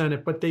have the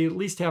Senate, but they at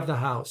least have the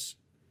House.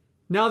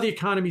 Now the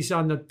economy's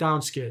on the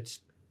downskids,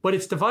 but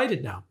it's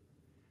divided now.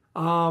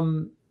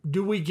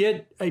 Do we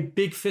get a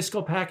big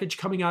fiscal package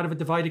coming out of a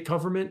divided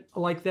government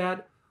like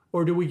that?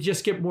 Or do we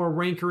just get more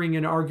rancor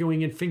and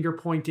arguing and finger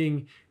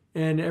pointing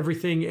and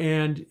everything,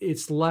 and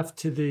it's left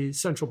to the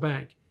central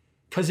bank?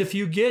 Because if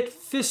you get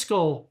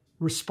fiscal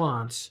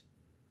response,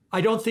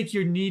 I don't think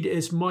you need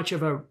as much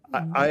of a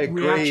I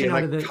agree, reaction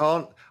out of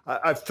the...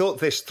 I've thought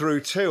this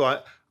through too. I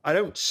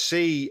don't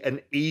see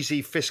an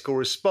easy fiscal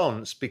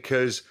response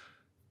because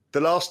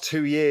the last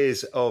 2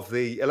 years of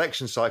the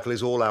election cycle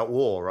is all out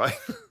war, right?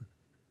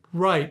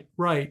 Right.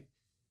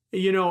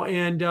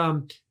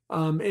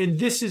 And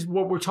this is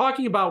what we're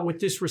talking about with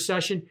this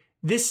recession.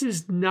 This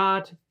is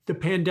not the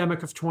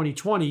pandemic of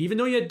 2020. Even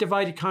though you had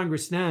divided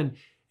Congress then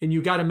and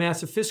you got a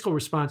massive fiscal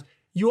response,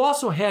 you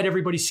also had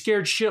everybody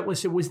scared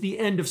shitless. It was the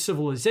end of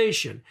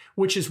civilization,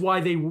 which is why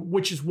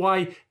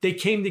they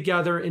came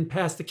together and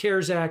passed the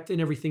CARES Act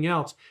and everything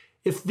else.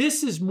 If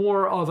this is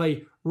more of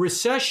a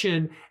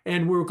recession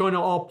and we're going to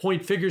all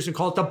point fingers and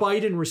call it the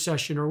Biden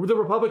recession or the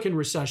Republican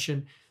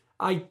recession,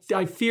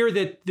 I fear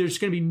that there's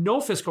going to be no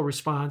fiscal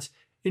response,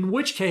 in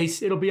which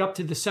case it'll be up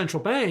to the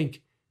central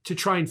bank to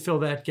try and fill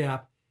that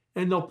gap.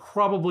 And they'll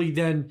probably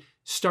then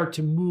start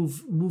to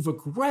move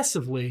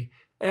aggressively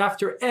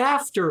after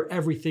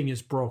everything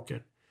is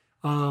broken.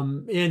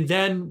 And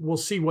then we'll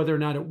see whether or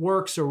not it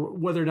works or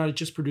whether or not it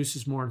just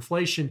produces more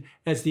inflation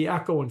as the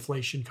echo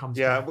inflation comes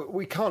back.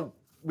 We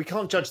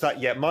can't judge that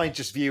yet. My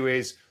just view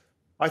is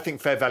I think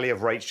fair value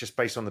of rates just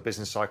based on the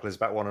business cycle is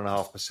about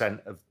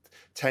 1.5% of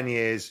 10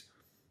 years.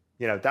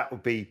 That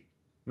would be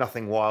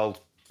nothing wild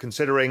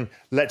considering.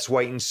 Let's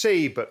wait and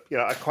see. But,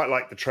 I quite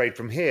like the trade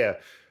from here.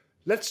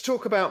 Let's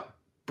talk about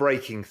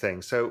breaking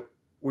things. So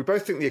we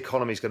both think the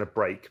economy is going to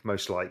break,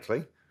 most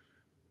likely.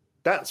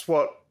 That's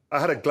what I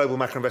had a global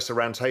macro investor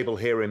roundtable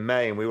here in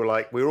May, and we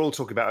were all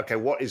talking about, okay,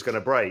 what is going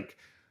to break?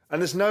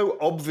 And there's no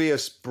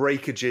obvious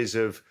breakages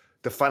of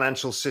the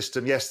financial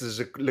system. Yes, there's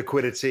a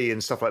liquidity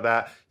and stuff like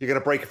that. You're going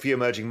to break a few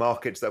emerging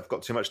markets that have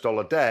got too much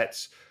dollar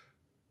debts.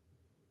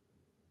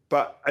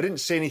 But I didn't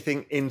see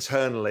anything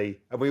internally.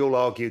 And we all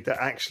argued that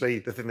actually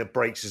the thing that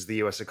breaks is the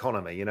US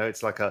economy.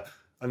 It's like a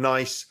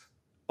nice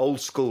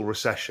old school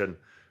recession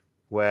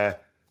where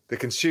the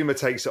consumer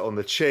takes it on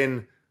the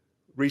chin,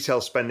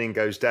 retail spending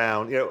goes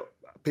down,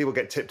 people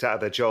get tipped out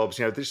of their jobs,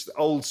 this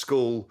old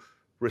school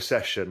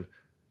recession.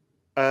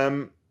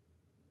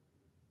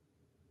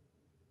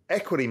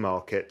 Equity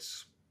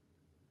markets,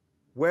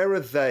 where are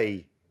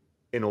they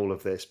in all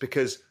of this?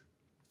 Because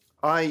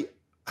I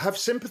have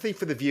sympathy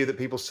for the view that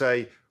people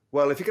say,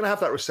 well, if you're going to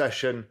have that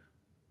recession,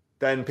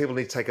 then people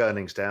need to take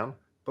earnings down.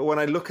 But when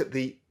I look at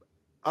the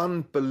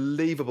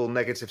unbelievable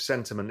negative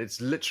sentiment,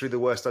 it's literally the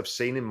worst I've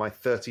seen in my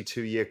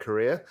 32-year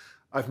career.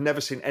 I've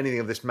never seen anything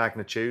of this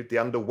magnitude. The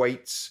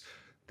underweights,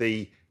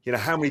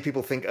 how many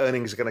people think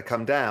earnings are going to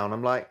come down?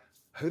 I'm like,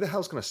 who the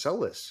hell's going to sell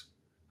this?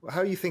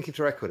 How are you thinking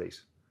through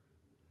equities?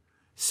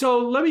 So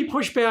let me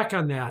push back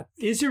on that.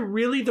 Is it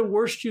really the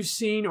worst you've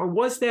seen, or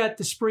was that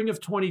the spring of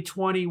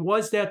 2020?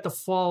 Was that the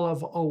fall of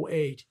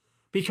 2008?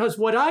 Because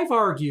what I've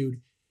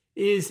argued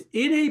is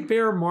in a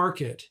bear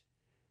market,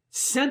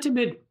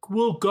 sentiment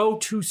will go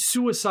to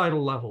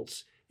suicidal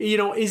levels.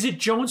 Is it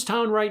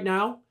Jonestown right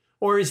now?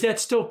 Or is that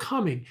still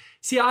coming?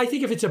 See, I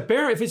think if it's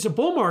a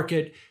bull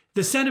market,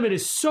 The sentiment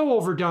is so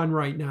overdone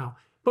right now.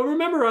 But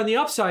remember, on the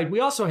upside, we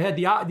also had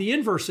the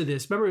inverse of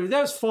this. Remember,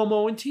 that was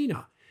FOMO and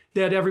TINA,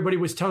 that everybody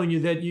was telling you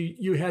that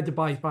you had to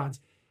buy bonds.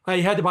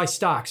 You had to buy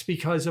stocks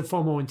because of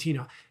FOMO and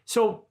TINA.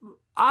 So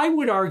I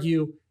would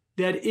argue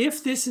that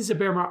if this is a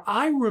bear market,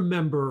 I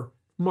remember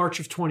March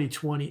of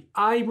 2020.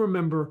 I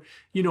remember,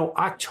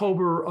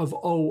 October of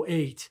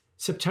 2008,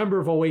 September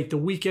of 2008, the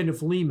weekend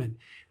of Lehman.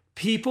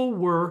 People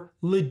were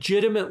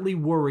legitimately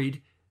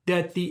worried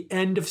that the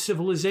end of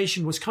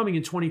civilization was coming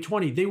in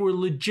 2020. They were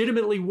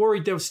legitimately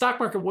worried that the stock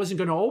market wasn't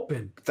going to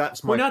open.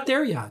 We're not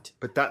there yet.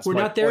 We're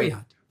not there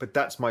yet. But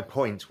that's my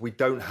point. We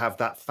don't have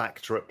that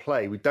factor at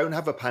play. We don't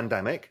have a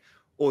pandemic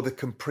or the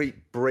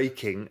complete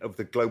breaking of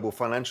the global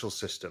financial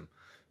system.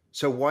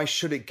 So why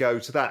should it go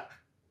to that?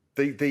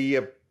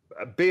 The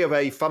B of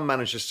A fund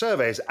manager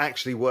survey is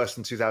actually worse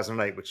than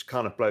 2008, which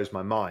kind of blows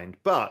my mind.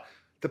 But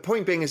the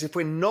point being is, if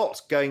we're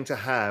not going to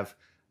have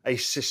a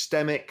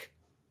systemic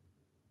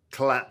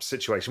collapse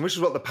situation, which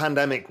is what the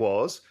pandemic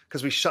was,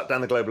 because we shut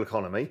down the global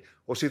economy,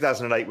 or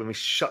 2008 when we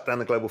shut down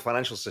the global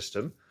financial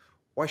system,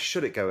 why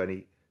should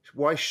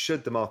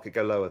the market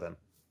go lower then?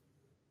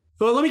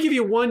 Well, let me give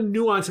you one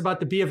nuance about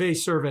the B of A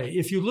survey.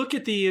 If you look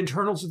at the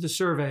internals of the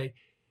survey,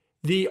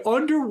 the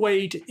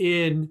underweight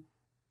in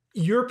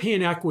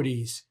European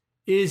equities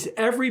is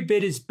every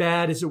bit as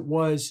bad as it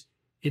was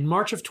in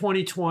March of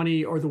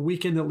 2020 or the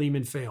weekend that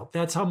Lehman failed.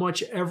 That's how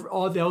much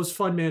all those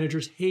fund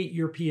managers hate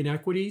European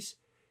equities.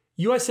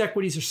 U.S.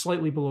 equities are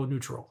slightly below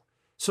neutral.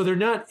 So they're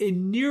not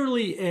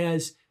nearly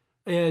as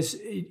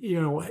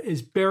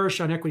bearish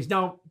on equities.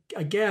 Now,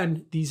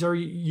 again, these are,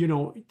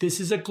 this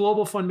is a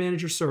global fund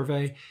manager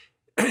survey.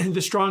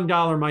 The strong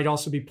dollar might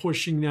also be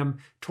pushing them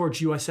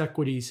towards U.S.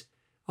 equities,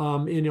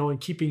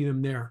 and keeping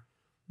them there.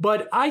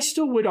 But I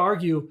still would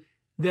argue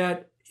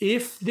that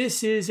if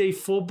this is a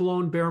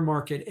full-blown bear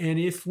market, and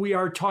if we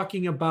are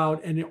talking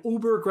about an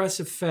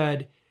uber-aggressive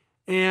Fed,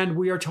 and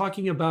we are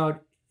talking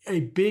about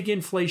a big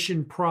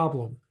inflation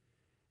problem,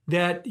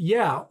 that,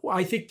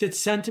 I think that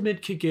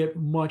sentiment could get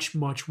much,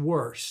 much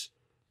worse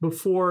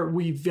before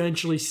we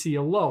eventually see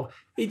a low.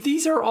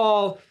 These are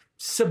all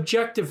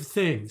subjective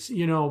things,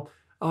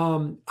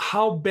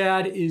 how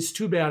bad is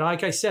too bad?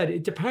 Like I said,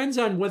 it depends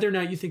on whether or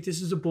not you think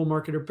this is a bull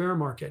market or bear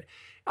market.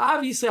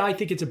 Obviously, I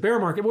think it's a bear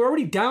market. We're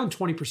already down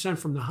 20%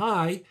 from the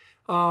high.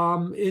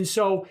 And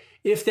so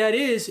if that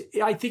is,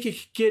 I think it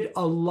could get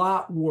a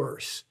lot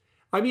worse.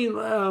 I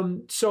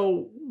mean,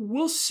 so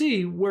we'll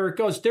see where it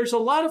goes. There's a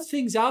lot of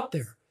things out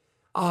there.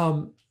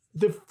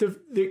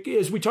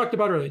 As we talked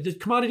about earlier, the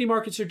commodity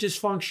markets are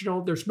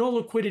dysfunctional. There's no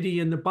liquidity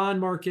in the bond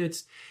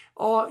markets.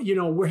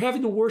 We're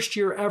having the worst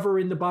year ever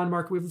in the bond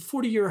market. We have a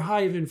 40-year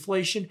high of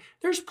inflation.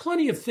 There's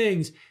plenty of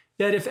things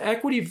that if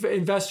equity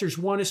investors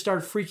want to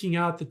start freaking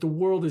out that the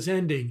world is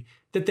ending,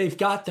 that they've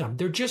got them.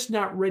 They're just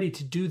not ready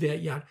to do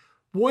that yet.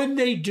 When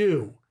they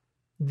do,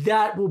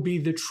 that will be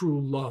the true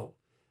low.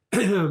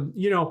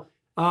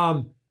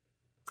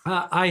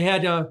 I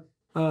had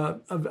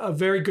a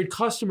very good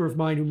customer of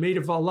mine who made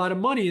a lot of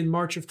money in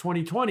March of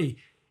 2020.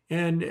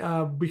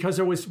 And because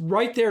I was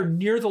right there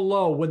near the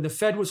low when the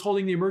Fed was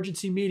holding the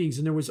emergency meetings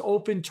and there was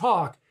open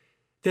talk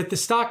that the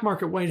stock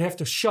market might have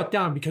to shut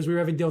down because we were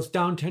having those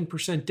down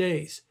 10%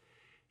 days.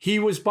 He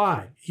was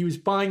buying. He was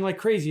buying like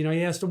crazy. And I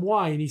asked him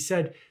why. And he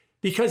said,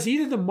 because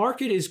either the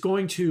market is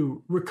going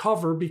to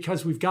recover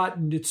because we've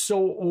gotten it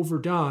so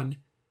overdone,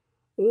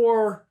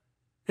 and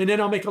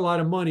then I'll make a lot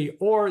of money,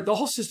 or the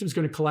whole system's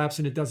going to collapse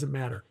and it doesn't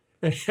matter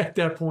at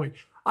that point.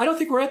 I don't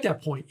think we're at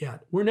that point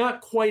yet. We're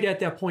not quite at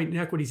that point in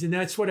equities. And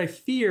that's what I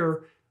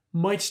fear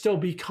might still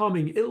be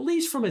coming, at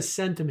least from a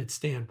sentiment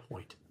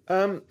standpoint.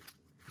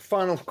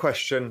 Final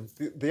question.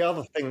 The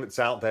other thing that's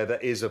out there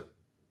that is a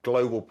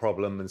global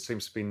problem and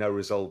seems to be no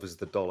resolve is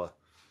the dollar.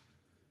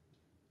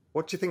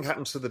 What do you think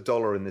happens to the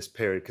dollar in this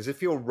period? Because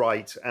if you're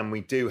right and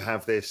we do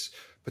have this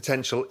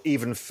potential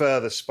even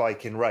further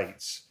spike in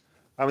rates,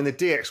 I mean, the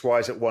DXY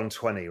is at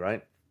 120,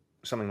 right?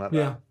 Something like that.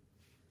 Yeah.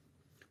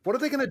 What are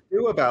they going to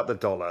do about the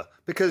dollar?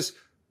 Because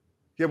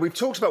we've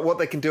talked about what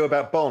they can do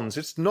about bonds.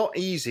 It's not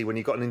easy when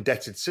you've got an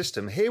indebted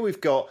system. Here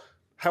we've got,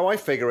 how I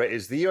figure it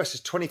is, the US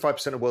is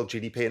 25% of world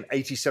GDP and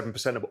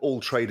 87% of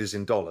all traders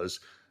in dollars.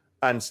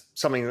 And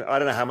something, I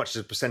don't know how much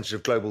is a percentage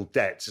of global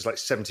debts. It's like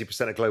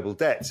 70% of global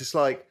debts. It's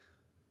like,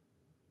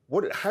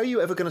 how are you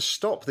ever going to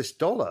stop this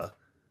dollar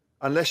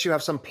unless you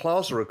have some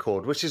Plaza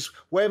Accord, which is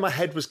where my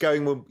head was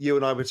going when you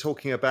and I were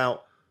talking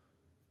about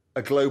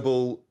a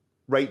global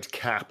rate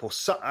cap or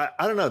so,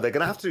 I don't know. They're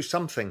going to have to do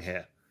something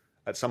here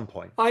at some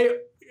point.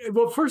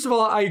 Well, first of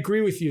all, I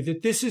agree with you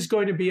that this is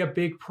going to be a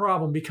big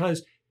problem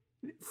because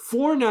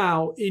for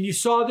now, and you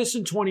saw this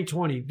in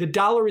 2020, the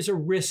dollar is a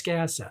risk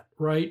asset,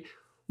 right?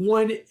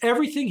 When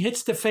everything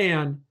hits the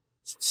fan,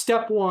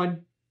 step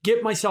one,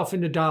 get myself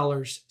into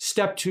dollars.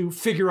 Step two,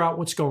 figure out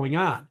what's going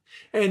on.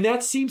 And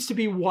that seems to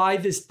be why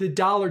the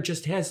dollar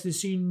just has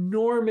this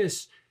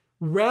enormous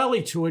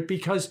rally to it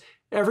because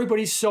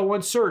everybody's so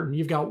uncertain.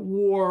 You've got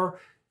war,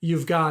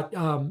 you've got,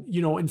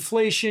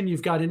 inflation,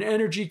 you've got an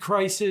energy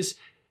crisis.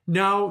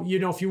 Now,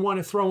 if you want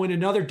to throw in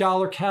another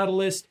dollar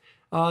catalyst,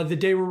 The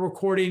day we're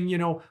recording,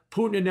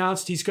 Putin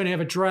announced he's going to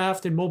have a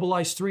draft and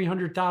mobilize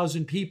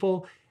 300,000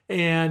 people.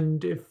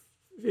 And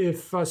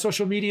if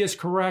social media is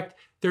correct,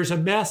 there's a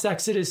mass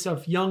exodus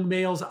of young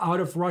males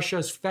out of Russia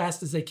as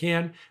fast as they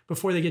can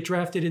before they get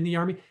drafted in the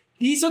army.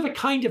 These are the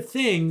kind of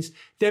things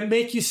that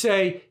make you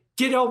say,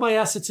 get all my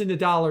assets into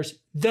dollars,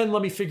 then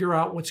let me figure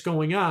out what's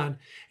going on.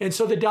 And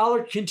so the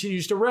dollar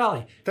continues to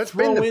rally. That's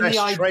been the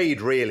best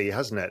trade, really,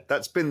 hasn't it?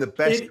 That's been the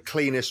best,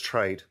 cleanest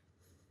trade.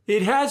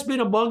 It has been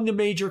among the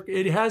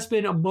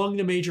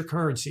major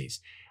currencies.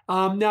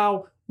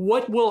 Now,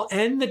 what will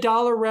end the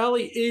dollar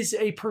rally is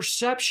a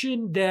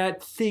perception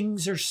that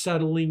things are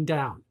settling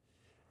down.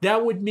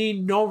 That would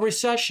mean no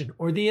recession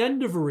or the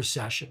end of a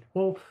recession.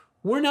 Well,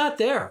 we're not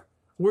there.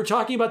 We're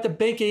talking about the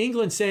Bank of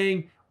England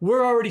saying,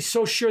 we're already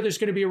so sure there's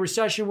going to be a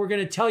recession. We're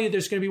going to tell you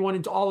there's going to be one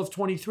into all of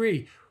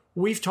 23.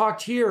 We've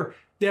talked here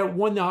that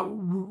when the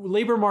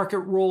labor market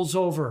rolls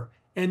over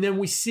and then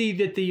we see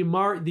that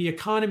the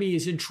economy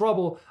is in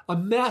trouble, a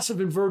massive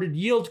inverted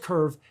yield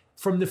curve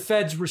from the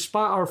Fed's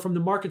response or from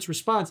the market's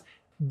response,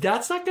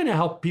 that's not going to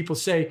help people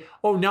say,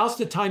 oh, now's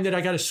the time that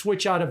I got to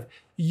switch out of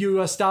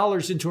US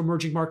dollars into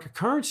emerging market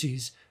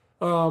currencies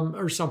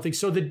or something.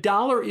 So the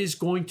dollar is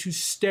going to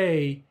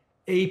stay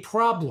a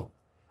problem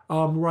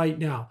right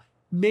now.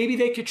 Maybe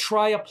they could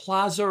try a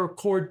Plaza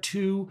Accord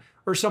 2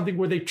 or something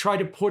where they try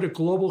to put a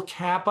global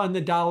cap on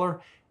the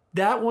dollar.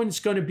 That one's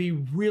going to be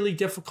really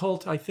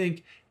difficult, I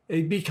think,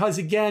 because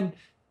again,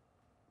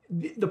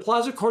 the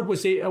Plaza Accord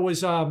was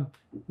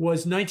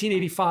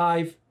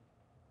 1985.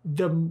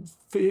 The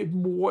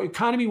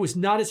economy was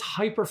not as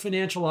hyper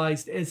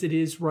financialized as it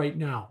is right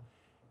now.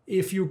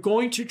 If you're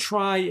going to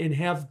try and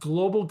have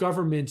global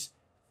governments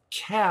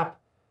cap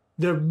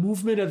the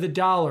movement of the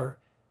dollar,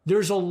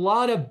 there's a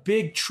lot of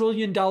big $1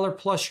 trillion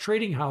plus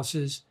trading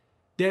houses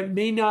that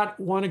may not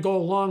want to go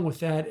along with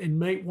that and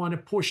might want to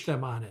push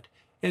them on it.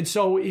 And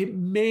so it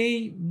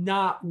may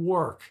not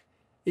work.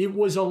 It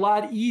was a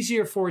lot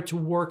easier for it to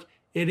work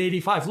in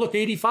 85. Look,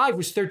 85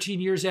 was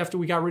 13 years after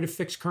we got rid of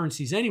fixed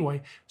currencies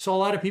anyway. So a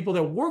lot of people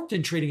that worked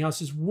in trading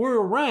houses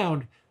were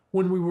around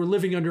when we were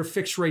living under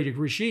fixed rated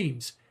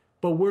regimes.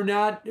 But we're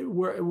not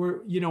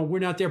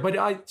there. But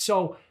I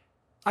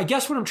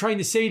guess what I'm trying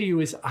to say to you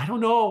is, I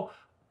don't know,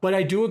 but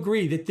I do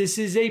agree that this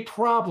is a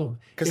problem.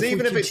 Because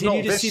even if it's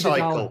not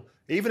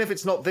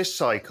this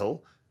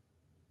cycle,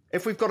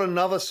 if we've got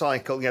another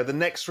cycle, the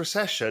next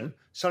recession,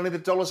 suddenly the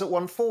dollar's at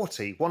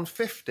 140,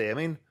 150. I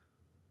mean,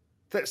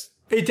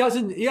 it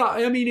doesn't. Yeah,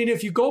 I mean, and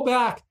if you go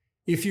back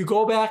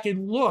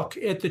and look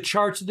at the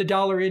charts of the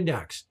dollar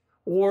index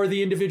or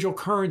the individual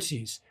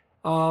currencies,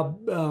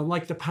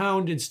 like the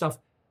pound and stuff,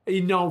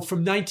 from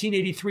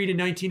 1983 to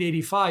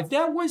 1985,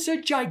 that was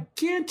a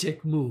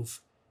gigantic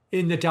move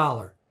in the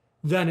dollar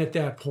then at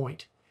that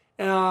point.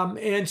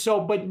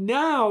 But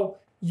now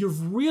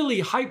you've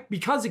really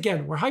because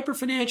again, we're hyper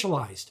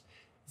financialized.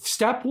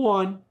 Step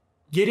one,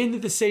 get into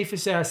the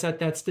safest asset,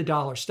 that's the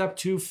dollar. Step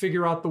two,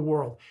 figure out the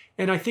world.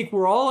 And I think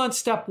we're all on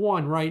step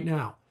one right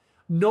now.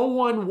 No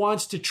one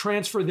wants to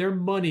transfer their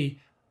money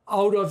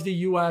out of the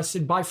US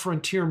and buy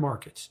frontier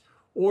markets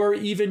or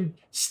even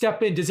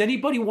step in. Does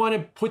anybody want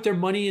to put their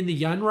money in the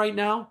yen right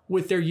now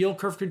with their yield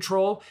curve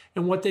control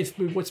and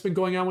what's been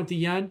going on with the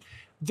yen?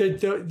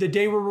 The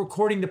day we're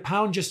recording, the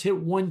pound just hit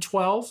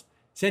 112.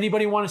 Does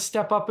anybody want to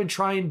step up and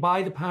try and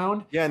buy the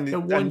pound at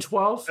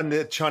 112? And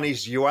the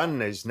Chinese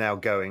yuan is now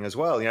going as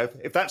well.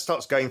 If that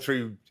starts going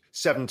through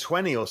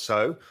 720 or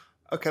so,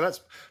 okay,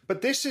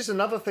 but this is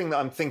another thing that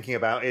I'm thinking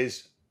about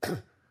is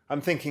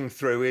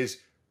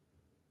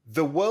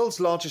the world's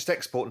largest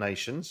export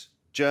nations,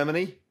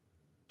 Germany,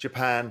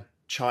 Japan,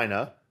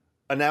 China,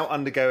 are now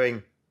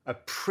undergoing a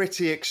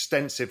pretty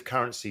extensive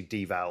currency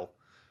deval,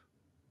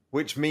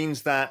 which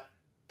means that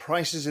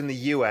prices in the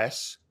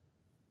US,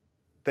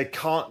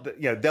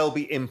 they'll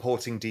be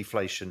importing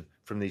deflation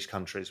from these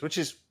countries, which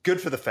is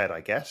good for the Fed,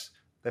 I guess.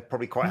 They're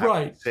probably quite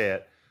happy to see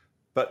it.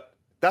 But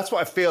that's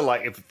what I feel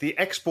like. If the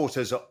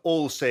exporters are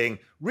all seeing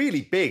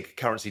really big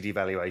currency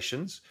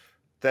devaluations,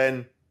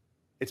 then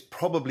it's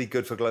probably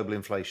good for global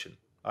inflation.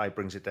 It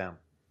brings it down.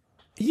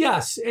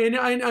 Yes. And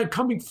I'm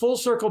coming full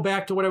circle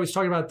back to what I was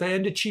talking about, the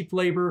end of cheap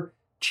labor,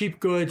 cheap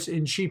goods,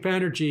 and cheap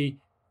energy.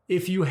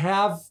 If you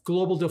have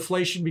global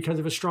deflation because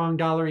of a strong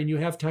dollar and you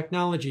have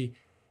technology,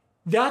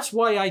 that's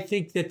why I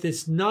think that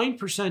this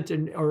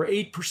 9% or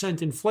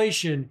 8%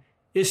 inflation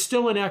is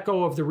still an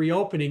echo of the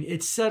reopening.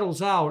 It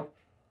settles out.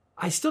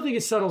 I still think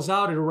it settles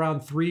out at around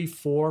 3,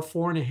 4,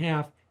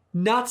 4.5,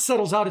 not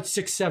settles out at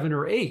 6, 7,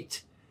 or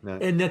 8. No.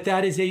 And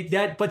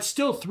but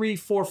still 3,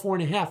 4,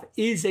 4.5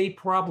 is a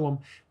problem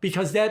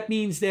because that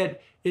means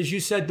that, as you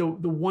said, the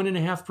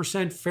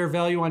 1.5% fair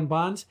value on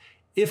bonds.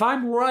 If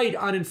I'm right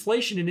on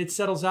inflation and it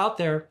settles out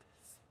there,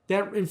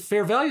 that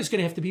fair value is going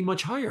to have to be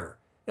much higher.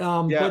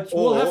 But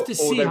we'll have to see how this plays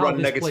out. Or they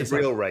run negative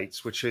real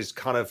rates, which is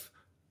kind of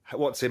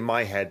what's in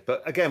my head.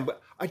 But again,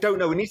 I don't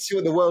know. We need to see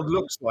what the world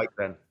looks like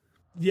then.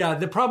 Yeah,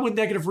 the problem with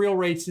negative real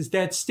rates is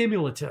that's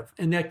stimulative,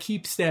 and that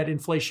keeps that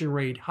inflation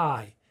rate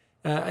high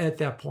at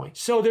that point.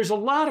 So there's a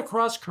lot of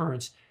cross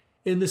currents.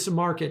 in this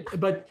market.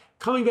 But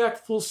coming back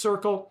full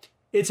circle,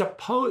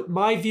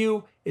 my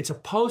view, it's a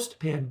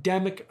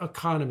post-pandemic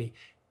economy.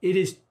 It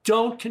is,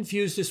 don't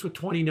confuse this with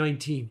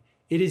 2019.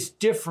 It is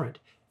different.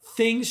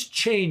 Things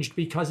changed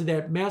because of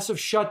that massive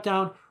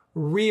shutdown,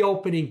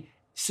 reopening.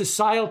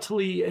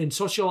 Societally and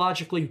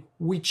sociologically,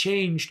 we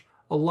changed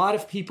a lot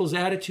of people's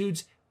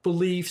attitudes,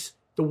 beliefs,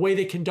 the way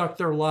they conduct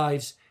their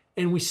lives.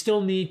 And we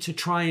still need to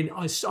try and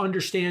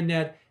understand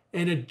that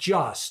and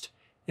adjust.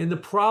 And the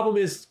problem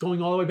is,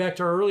 going all the way back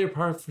to our earlier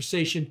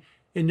conversation,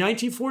 in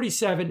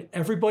 1947,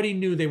 everybody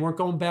knew they weren't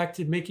going back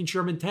to making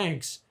Sherman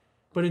tanks.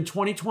 But in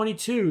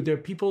 2022,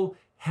 people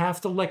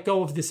have to let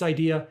go of this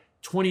idea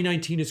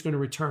 2019 is going to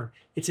return.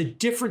 It's a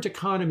different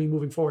economy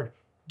moving forward.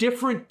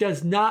 Different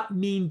does not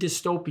mean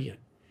dystopian.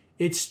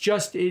 It's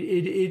just,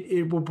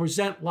 it will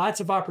present lots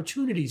of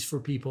opportunities for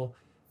people,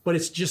 but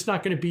it's just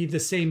not going to be the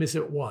same as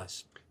it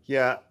was.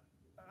 Yeah.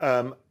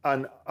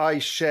 And I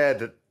share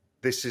that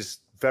this is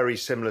very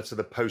similar to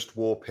the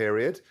post-war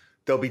period.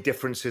 There'll be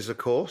differences, of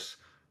course.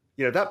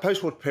 That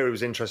post-war period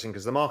was interesting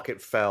because the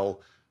market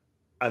fell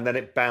and then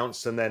it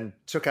bounced and then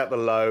took out the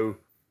low,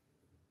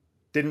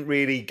 didn't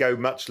really go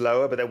much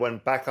lower, but then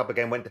went back up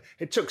again.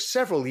 It took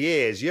several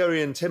years.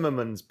 Jurrien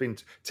Timmer's been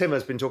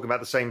talking about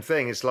the same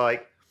thing. It's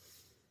like,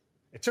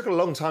 it took a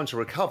long time to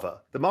recover.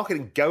 The market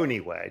didn't go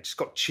anywhere. It just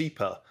got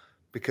cheaper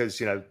because,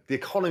 the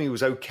economy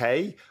was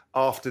okay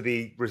after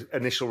the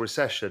initial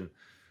recession.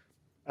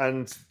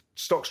 And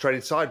stocks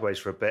traded sideways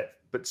for a bit,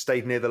 but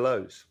stayed near the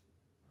lows.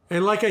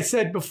 And like I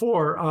said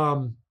before,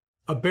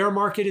 a bear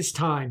market is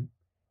time.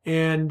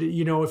 And,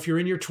 if you're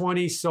in your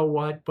 20s, so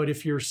what? But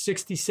if you're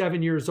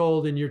 67 years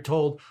old and you're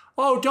told,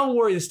 oh, don't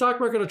worry, the stock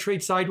market will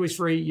trade sideways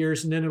for 8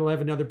 years and then it'll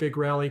have another big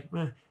rally.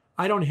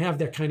 I don't have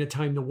that kind of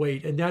time to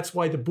wait. And that's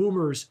why the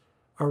boomers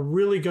are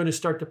really going to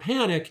start to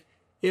panic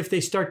if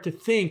they start to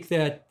think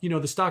that,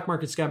 the stock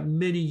market's got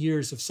many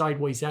years of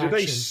sideways action. Do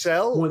they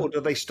sell or do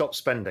they stop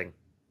spending?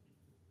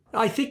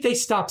 I think they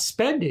stop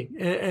spending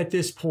at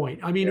this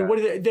point. I mean,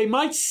 they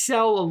might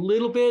sell a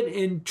little bit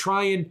and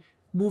try and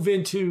move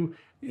into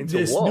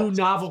this what? new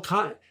novel.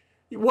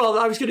 Well,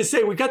 I was going to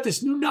say, we got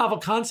this new novel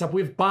concept.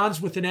 We have bonds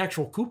with an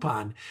actual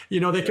coupon. They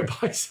can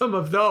buy some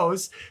of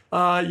those.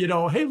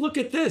 Hey, look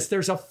at this.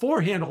 There's a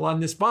 4 handle on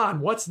this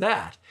bond. What's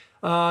that?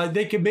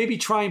 They could maybe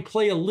try and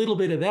play a little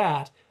bit of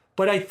that.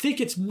 But I think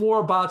it's more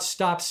about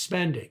stop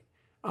spending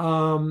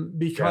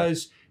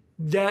because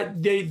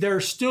that they're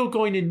still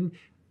going to...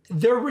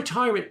 Their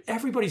retirement,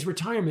 everybody's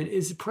retirement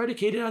is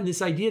predicated on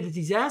this idea that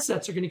these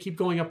assets are going to keep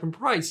going up in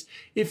price.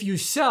 If you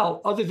sell,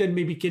 other than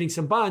maybe getting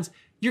some bonds,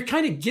 you're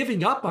kind of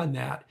giving up on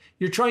that.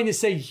 You're trying to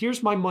say,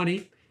 here's my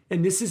money,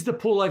 and this is the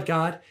pool I've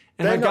got,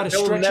 and I've got to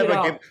stretch it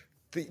out.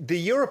 The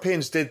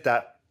Europeans did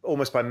that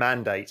almost by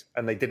mandate,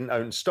 and they didn't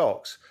own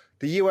stocks.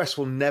 The US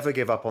will never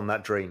give up on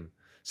that dream.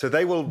 So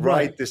they will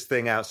ride this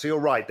thing out. So you're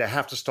right, they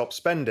have to stop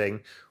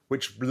spending,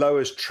 which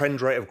lowers trend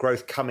rate of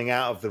growth coming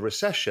out of the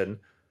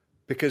recession,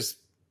 because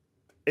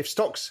if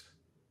stocks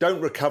don't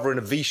recover in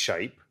a V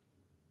shape,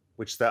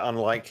 which they're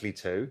unlikely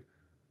to,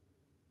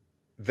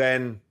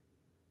 then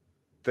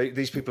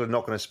these people are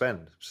not going to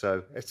spend.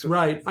 So it's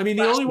right. I mean,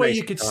 the only way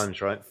you could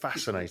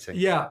fascinating.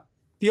 Yeah,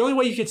 the only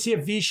way you could see a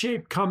V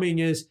shape coming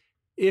is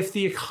if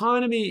the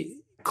economy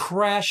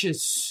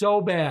crashes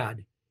so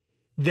bad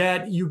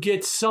that you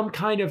get some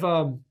kind of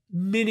a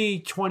mini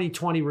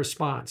 2020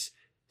 response,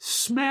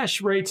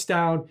 smash rates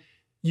down.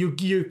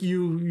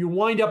 You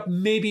wind up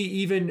maybe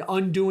even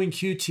undoing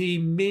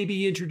QT,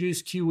 maybe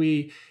introduce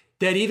QE,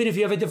 that even if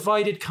you have a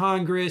divided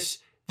Congress,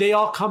 they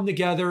all come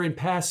together and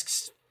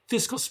pass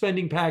fiscal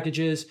spending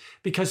packages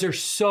because they're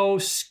so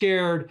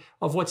scared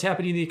of what's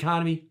happening in the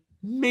economy.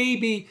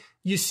 Maybe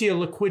you see a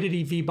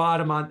liquidity V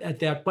bottom at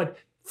that, but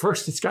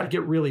first it's got to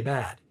get really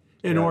bad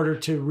in order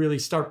to really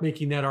start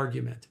making that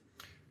argument.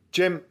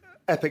 Jim,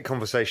 epic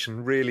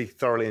conversation. Really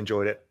thoroughly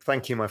enjoyed it.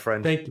 Thank you, my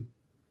friend. Thank you.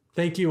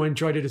 Thank you. I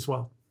enjoyed it as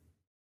well.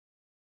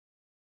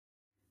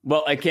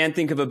 Well, I can't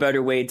think of a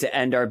better way to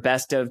end our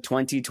Best of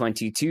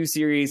 2022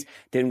 series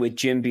than with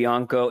Jim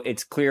Bianco.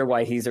 It's clear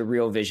why he's a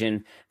Real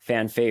Vision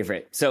fan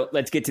favorite. So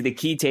let's get to the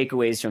key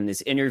takeaways from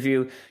this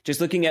interview.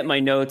 Just looking at my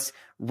notes,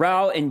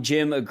 Rao and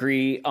Jim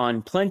agree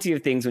on plenty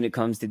of things when it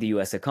comes to the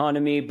U.S.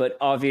 economy, but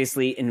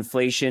obviously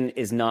inflation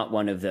is not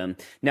one of them.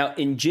 Now,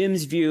 in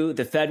Jim's view,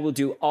 the Fed will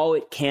do all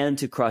it can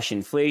to crush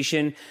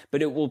inflation,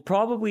 but it will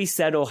probably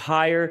settle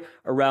higher,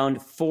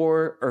 around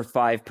 4 or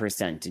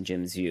 5% in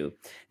Jim's view.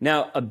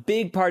 Now, a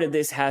big part of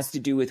this has to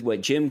do with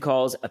what Jim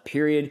calls a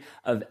period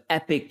of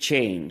epic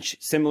change,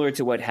 similar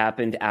to what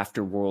happened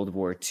after World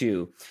War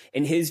II.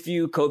 In his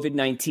view,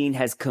 COVID-19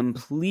 has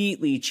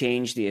completely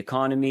changed the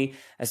economy,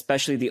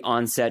 especially the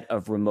onset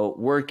of remote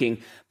working.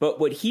 But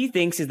what he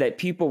thinks is that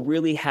people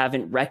really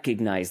haven't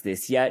recognized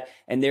this yet,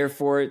 and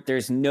therefore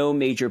there's no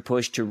major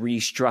push to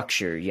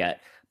restructure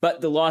yet.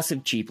 But the loss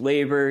of cheap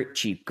labor,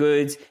 cheap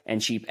goods,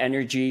 and cheap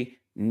energy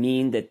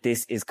mean that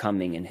this is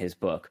coming in his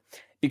book.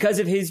 Because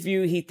of his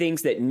view, he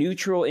thinks that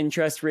neutral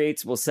interest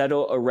rates will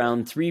settle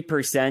around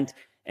 3%,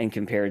 And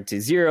compared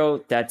to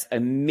zero, that's a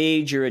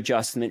major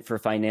adjustment for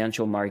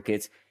financial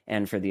markets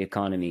and for the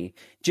economy.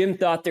 Jim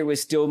thought there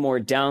was still more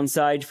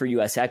downside for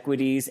U.S.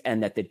 equities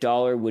and that the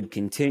dollar would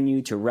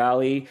continue to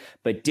rally,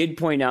 but did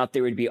point out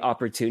there would be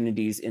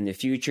opportunities in the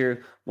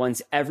future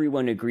once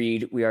everyone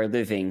agreed we are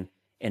living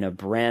in a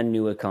brand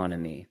new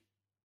economy.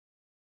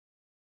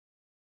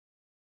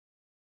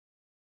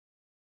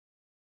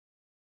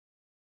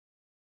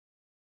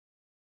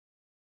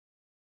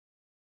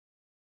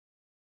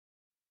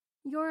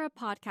 You're a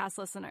podcast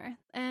listener,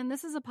 and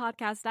this is a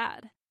podcast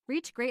ad.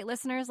 Reach great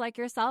listeners like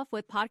yourself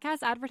with podcast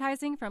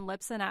advertising from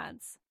Libsyn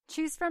Ads.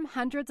 Choose from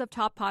hundreds of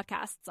top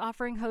podcasts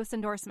offering host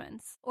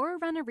endorsements, or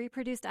run a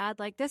reproduced ad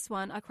like this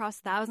one across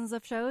thousands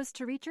of shows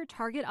to reach your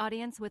target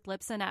audience with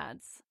Libsyn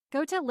Ads.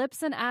 Go to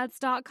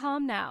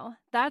libsynads.com now.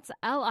 That's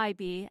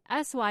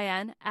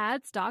LIBSYN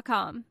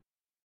ads.com.